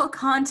lyrical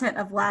content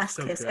of Last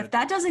Kiss. Good. If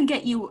that doesn't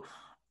get you,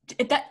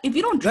 if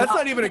you don't, that's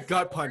not even a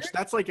gut punch.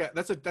 That's like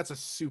that's a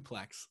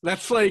suplex.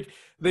 That's like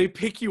they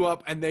pick you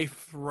up and they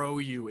throw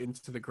you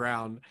into the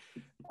ground.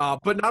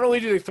 But not only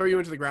do they throw you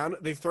into the ground,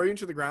 they throw you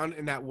into the ground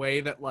in that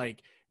way that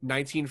like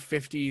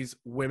 1950s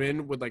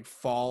women would like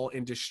fall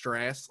in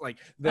distress, like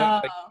the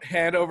like,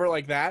 hand over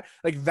like that.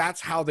 Like that's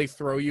how they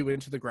throw you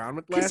into the ground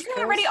with Last Kiss. Because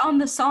you're already on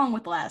the song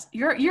with Last.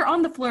 You're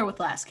on the floor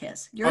with Last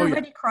Kiss. You're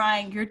already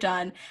crying. You're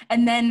done,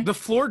 and then the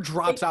floor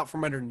drops out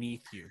from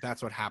underneath you.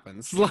 That's what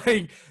happens.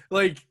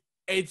 Like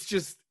it's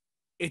just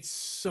it's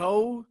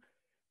so.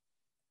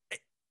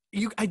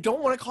 I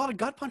don't want to call it a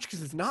gut punch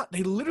because it's not.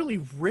 They literally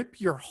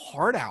rip your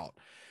heart out.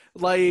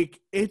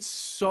 Like it's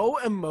so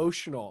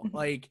emotional.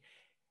 Like.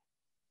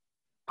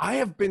 I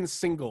have been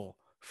single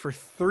for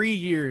 3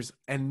 years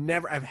and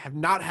I have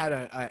not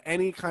had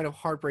any kind of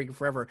heartbreak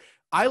forever.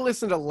 I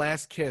listen to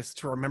Last Kiss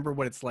to remember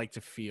what it's like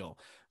to feel.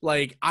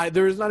 Like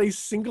there is not a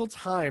single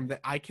time that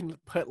I can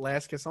put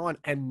Last Kiss on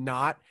and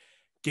not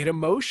get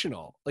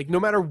emotional. Like no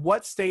matter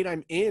what state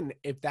I'm in,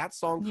 if that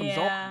song comes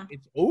on,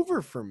 it's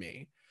over for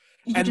me.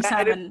 You're just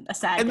having a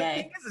sad day. And the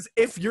thing is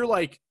if you're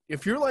like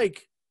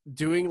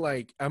doing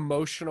like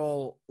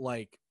emotional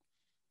like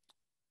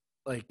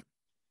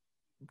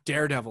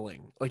daredeviling,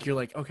 like you're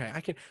like, okay,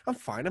 I'm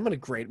fine, I'm in a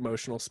great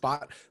emotional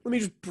spot, let me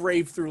just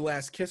brave through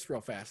Last Kiss real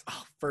fast.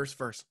 First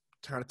verse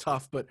kind of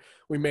tough, but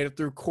we made it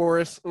through.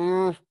 Chorus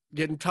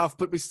getting tough,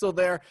 but we still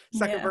there.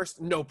 Second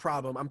verse, no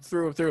problem, I'm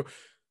through.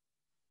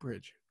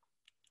 Bridge.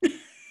 And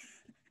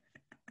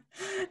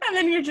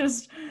then you're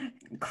just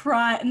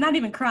crying, not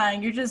even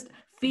crying, you're just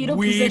fetal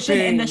position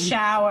in the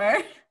shower.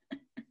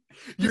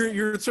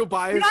 You're so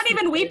biased. You're not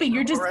even weeping.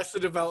 You're just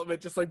Arrested Development,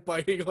 just like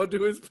biting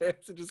onto his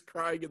pants and just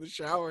crying in the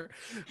shower.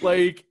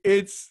 Like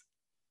it's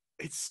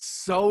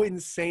so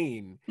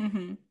insane.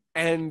 Mm-hmm.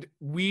 And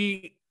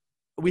we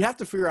have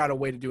to figure out a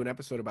way to do an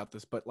episode about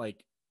this. But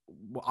like,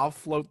 I'll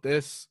float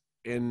this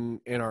in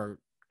our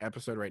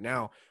episode right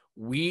now.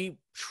 We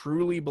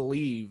truly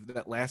believe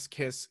that Last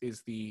Kiss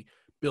is the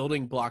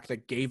building block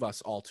that gave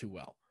us All Too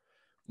Well.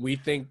 We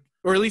think,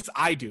 or at least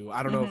I do.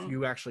 I don't know if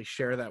you actually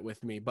share that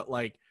with me, but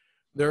like.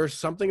 There's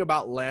something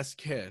about Last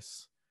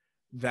Kiss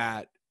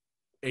that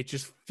it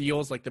just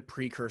feels like the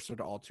precursor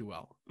to All Too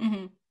Well.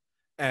 Mm-hmm.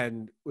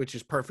 And which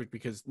is perfect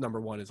because number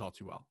 1 is All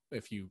Too Well.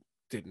 If you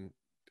didn't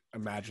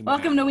imagine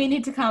Welcome to We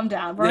Need to Calm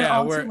Down. We're an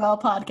All Too Well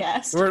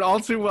podcast. We're an All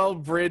Too Well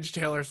Bridge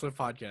Taylor Swift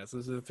podcast.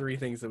 Those are the 3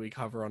 things that we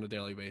cover on a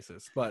daily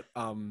basis. But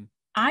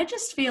I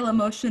just feel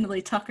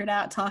emotionally tuckered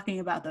out talking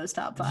about those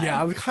top 5.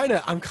 Yeah,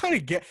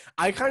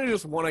 I kind of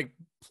just want to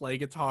play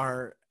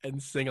guitar and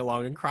sing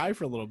along and cry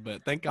for a little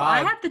bit. Thank God. Well,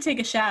 I have to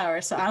take a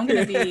shower, so I'm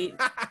going to be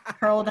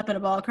curled up in a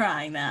ball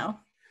crying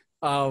now.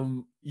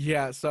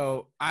 Yeah,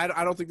 so I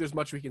don't think there's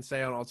much we can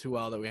say on All Too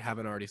Well that we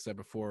haven't already said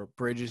before.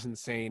 Bridge is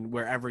insane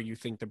wherever you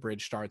think the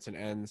bridge starts and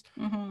ends.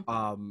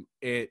 Mm-hmm.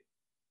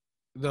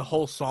 The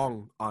whole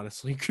song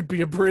honestly could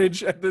be a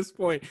bridge at this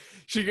point.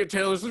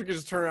 Taylor Swift could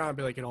just turn around and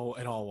be like, it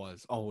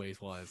always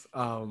was.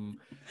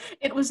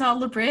 It was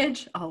all a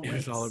bridge. Always. It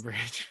was all a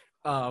bridge.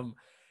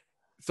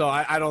 So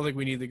I don't think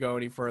we need to go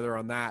any further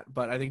on that,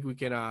 but I think we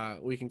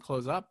can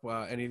close up.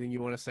 Anything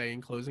you want to say in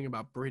closing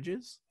about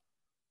bridges?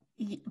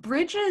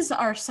 Bridges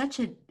are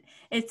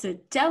it's a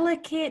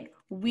delicate,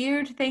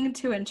 weird thing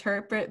to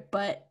interpret,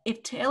 but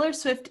if Taylor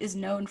Swift is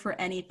known for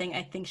anything,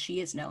 I think she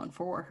is known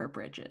for her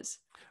bridges.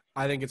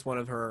 I think it's one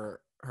of her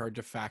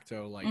de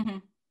facto like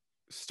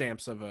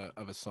stamps of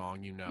a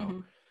song, you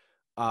know.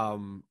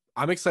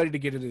 I'm excited to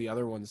get into the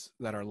other ones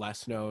that are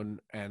less known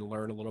and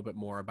learn a little bit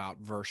more about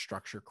verse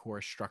structure,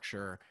 chorus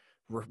structure,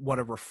 what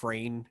a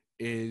refrain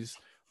is,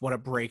 what a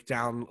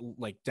breakdown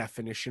like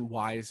definition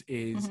wise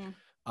is.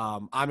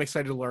 I'm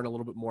excited to learn a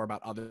little bit more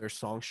about other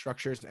song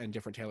structures and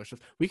different Taylor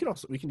Swift. We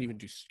can even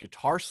do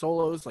guitar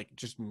solos, like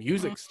just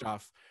music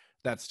stuff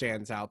that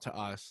stands out to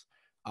us.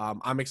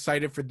 I'm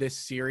excited for this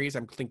series.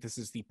 I think this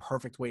is the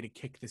perfect way to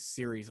kick this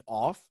series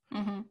off.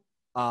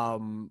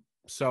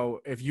 So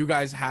if you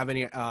guys have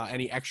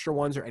any extra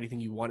ones or anything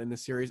you want in the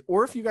series,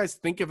 or if you guys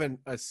think of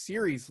a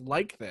series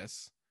like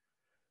this,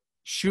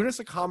 shoot us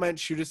a comment,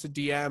 shoot us a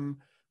DM,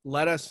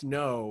 let us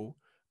know.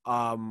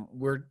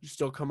 We're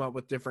still come up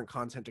with different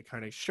content to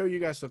kind of show you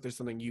guys. So if there's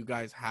something you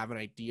guys have an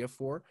idea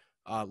for,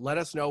 let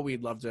us know.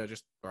 We'd love to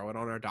just throw it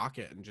on our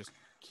docket and just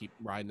keep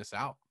riding this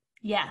out.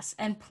 Yes,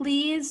 and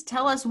please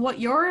tell us what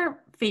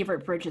your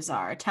favorite bridges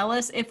are. Tell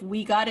us if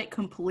we got it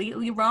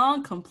completely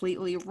wrong,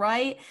 completely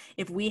right,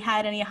 if we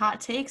had any hot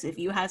takes, if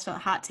you had some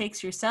hot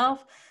takes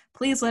yourself,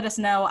 please let us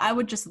know. I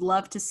would just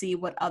love to see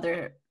what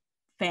other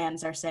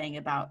fans are saying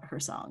about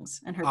her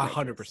songs and her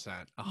bridges.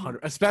 100%,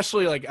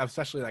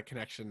 especially that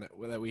connection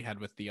that we had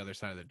with the other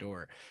side of the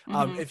door.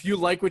 If you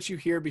like what you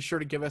hear, be sure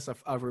to give us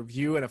a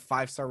review and a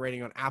 5-star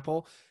rating on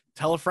Apple.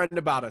 Tell a friend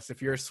about us.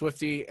 If you're a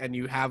Swiftie and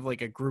you have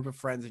like a group of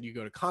friends that you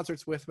go to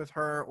concerts with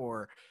her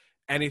or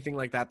anything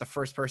like that, the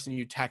first person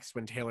you text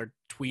when Taylor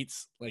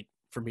tweets, like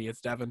for me,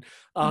 it's Devon,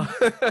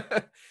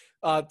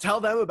 tell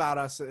them about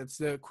us. It's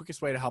the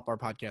quickest way to help our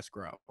podcast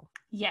grow.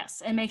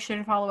 Yes, and make sure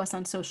to follow us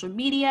on social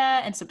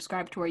media and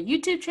subscribe to our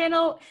YouTube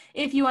channel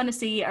if you want to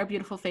see our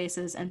beautiful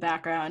faces and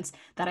backgrounds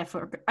that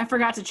I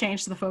forgot to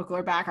change to the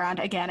folklore background.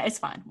 Again, it's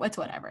fine. It's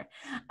whatever.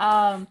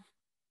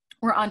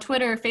 We're on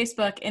Twitter,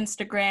 Facebook,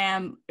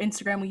 Instagram.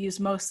 Instagram we use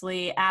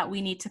mostly at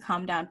We Need to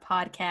Calm Down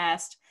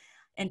Podcast.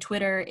 And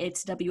Twitter,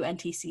 it's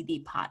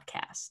WNTCD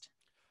Podcast.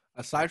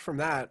 Aside from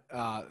that,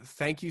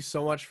 thank you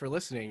so much for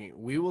listening.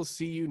 We will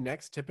see you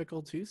next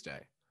Typical Tuesday.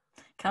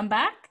 Come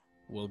back.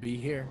 We'll be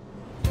here.